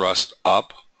first thrust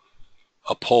up,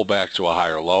 a pullback to a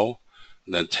higher low,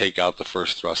 and then take out the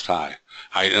first thrust high.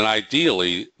 And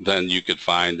ideally, then you could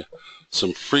find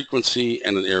some frequency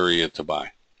and an area to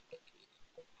buy.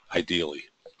 Ideally.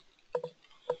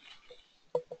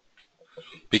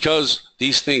 Because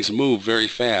these things move very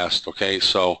fast, okay?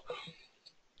 So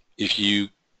if you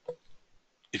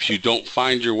don't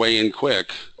find your way in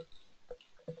quick,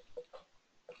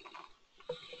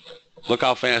 look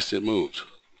how fast it moved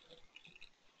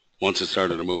once it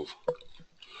started to move.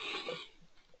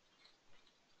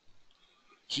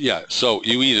 Yeah, so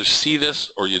you either see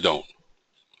this or you don't.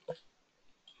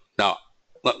 Now,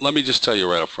 let me just tell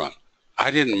you right up front,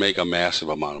 I didn't make a massive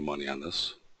amount of money on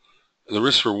this. The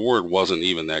risk reward wasn't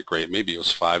even that great. Maybe it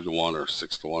was 5 to 1 or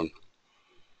 6 to 1.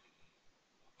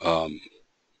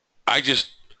 I just,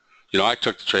 I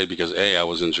took the trade because I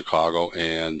was in Chicago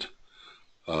and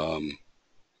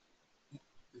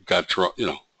got drawn,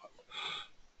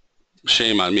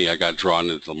 shame on me, I got drawn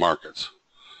into the markets.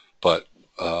 But,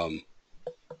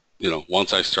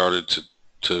 once I started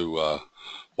to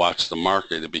watch the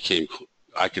market,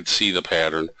 I could see the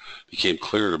pattern, became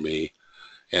clear to me.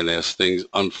 And as things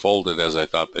unfolded as I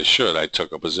thought they should, I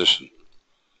took a position.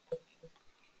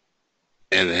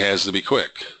 And it has to be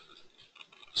quick.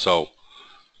 So,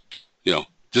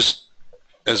 just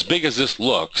as big as this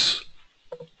looks,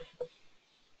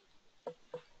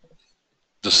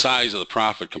 the size of the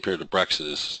profit compared to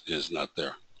Brexit is not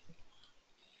there.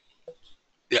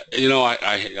 Yeah,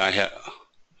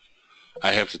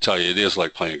 I have to tell you, it is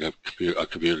like playing a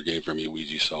computer game for me,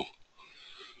 Ouija. So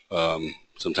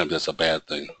sometimes that's a bad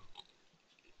thing.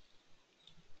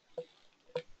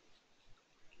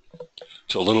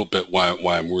 It's a little bit why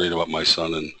I'm worried about my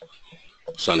son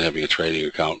having a trading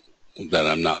account that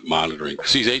I'm not monitoring.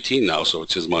 Because he's 18 now, so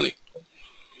it's his money.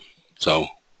 So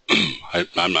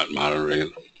I'm not monitoring it.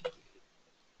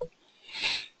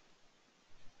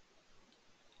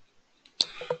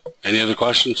 Any other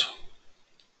questions?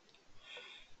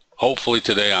 Hopefully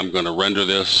today I'm going to render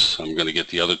this. I'm going to get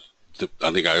the other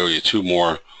I think I owe you 2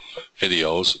 more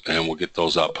videos, and we'll get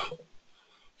those up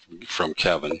from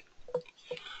Kevin.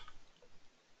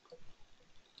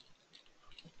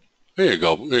 There you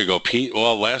go, Pete.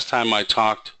 Well, last time I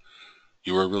talked,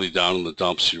 you were really down in the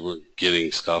dumps. You were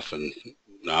getting stuff, and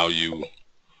now you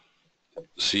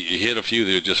see you hit a few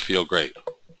that just feel great.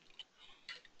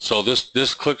 So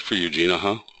this clicked for you, Gina,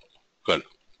 huh? Good.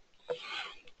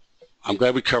 I'm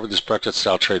glad we covered this bracket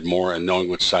style trade more and knowing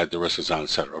which side the risk is on,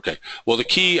 etc. Okay. Well, the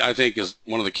key, I think, is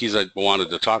one of the keys I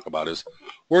wanted to talk about is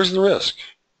where's the risk?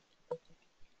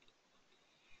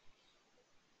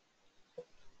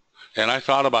 And I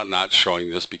thought about not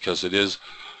showing this because it is,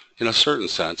 in a certain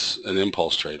sense, an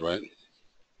impulse trade, right?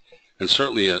 And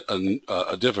certainly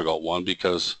a difficult one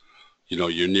because, you know,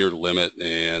 you're near the limit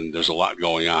and there's a lot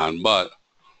going on. But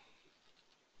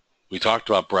we talked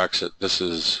about Brexit. This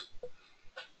is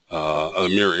a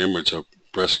mirror image of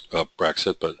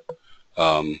Brexit, but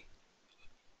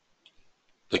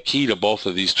the key to both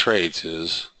of these trades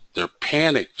is they're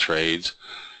panic trades,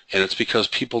 and it's because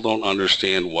people don't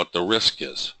understand what the risk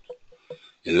is.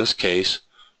 In this case,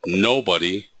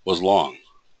 nobody was long.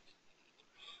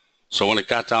 So when it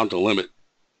got down to limit,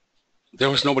 there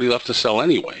was nobody left to sell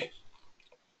anyway.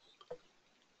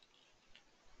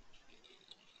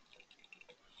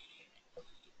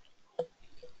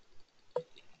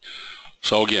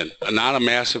 So again, not a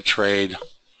massive trade.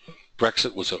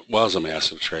 Brexit was a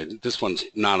massive trade. This one's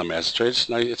not a massive trade.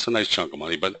 It's a nice chunk of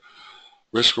money, but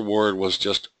risk reward was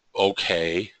just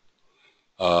okay.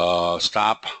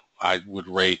 Stop, I would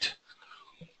rate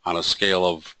on a scale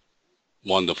of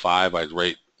 1 to 5. I'd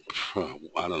rate,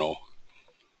 I don't know,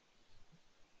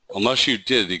 unless you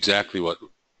did exactly what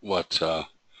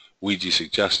Ouija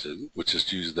suggested, which is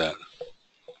to use that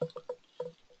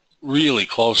really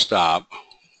close stop.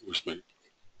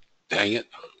 Dang it.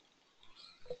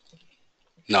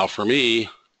 Now for me,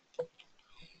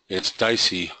 it's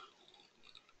dicey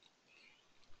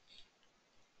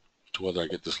to whether I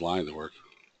get this line to work.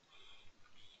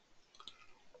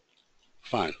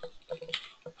 Fine.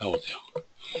 Hell with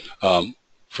you.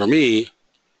 For me,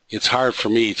 it's hard for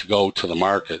me to go to the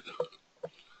market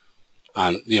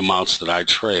on the amounts that I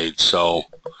trade. So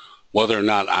whether or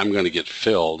not I'm going to get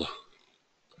filled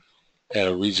at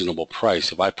a reasonable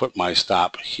price, if I put my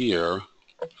stop here,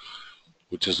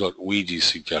 which is what Ouija's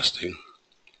suggesting,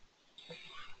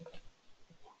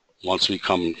 once we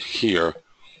come here,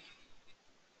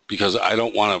 because I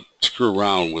don't want to screw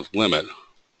around with limit,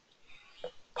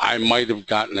 I might have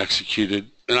gotten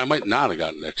executed, and I might not have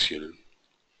gotten executed.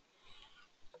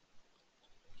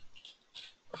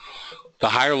 The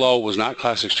higher low was not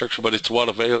classic structure, but it's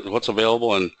what's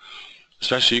available, and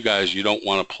especially you guys, you don't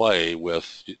want to play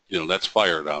with, you know, that's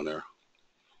fire down there.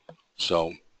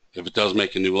 So if it does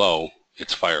make a new low,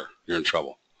 it's fire. You're in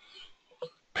trouble.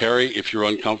 Parry, if you're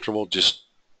uncomfortable, just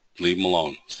leave them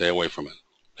alone. Stay away from it,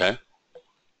 okay?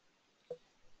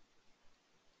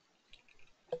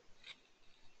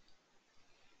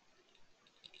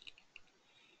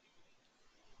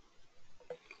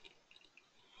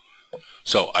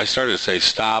 So I started to say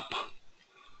stop.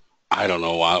 I don't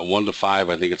know, 1 to 5,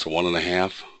 I think it's a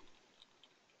 1.5.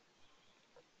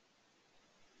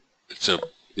 It's a,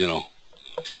 you know,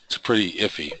 it's pretty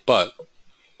iffy, but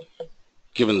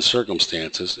given the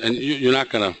circumstances, and you're not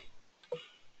going to,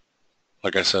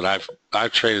 like I said,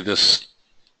 I've traded this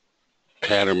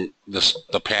pattern,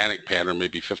 the panic pattern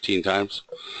maybe 15 times,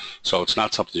 so it's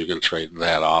not something you're going to trade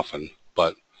that often,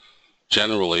 but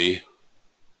generally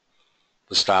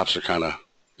the stops are kind of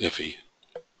iffy.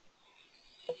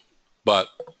 But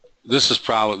this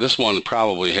one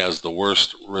probably has the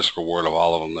worst risk reward of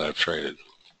all of them that I've traded.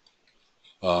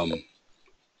 The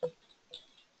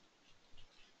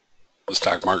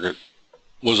stock market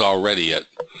was already at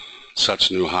such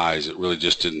new highs, it really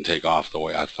just didn't take off the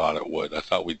way I thought it would. I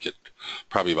thought we'd get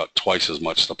probably about twice as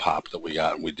much the pop that we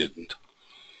got, and we didn't.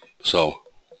 So,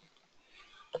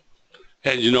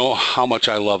 and you know how much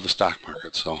I love the stock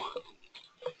market,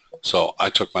 so I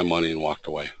took my money and walked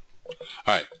away.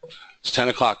 All right, it's 10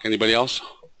 o'clock. Anybody else?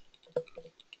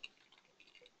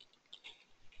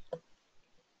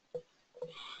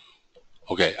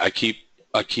 Okay, I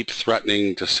keep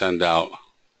threatening to send out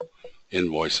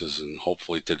invoices, and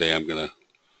hopefully today I'm gonna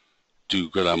do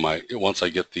good on my, once I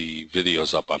get the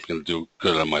videos up, I'm gonna do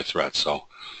good on my threats. So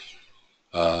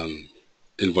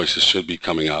invoices should be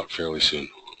coming out fairly soon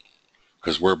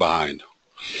because we're behind.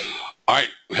 All right,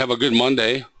 have a good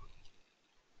Monday.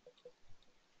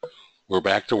 We're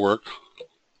back to work.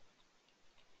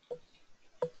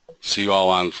 See you all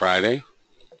on Friday.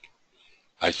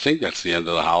 I think that's the end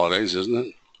of the holidays, isn't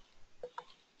it?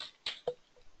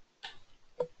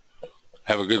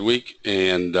 have a good week,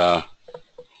 and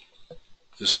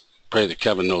just pray that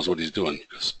Kevin knows what he's doing,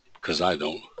 because I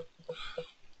don't.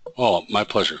 Oh, my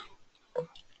pleasure.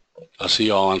 I'll see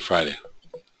you all on Friday.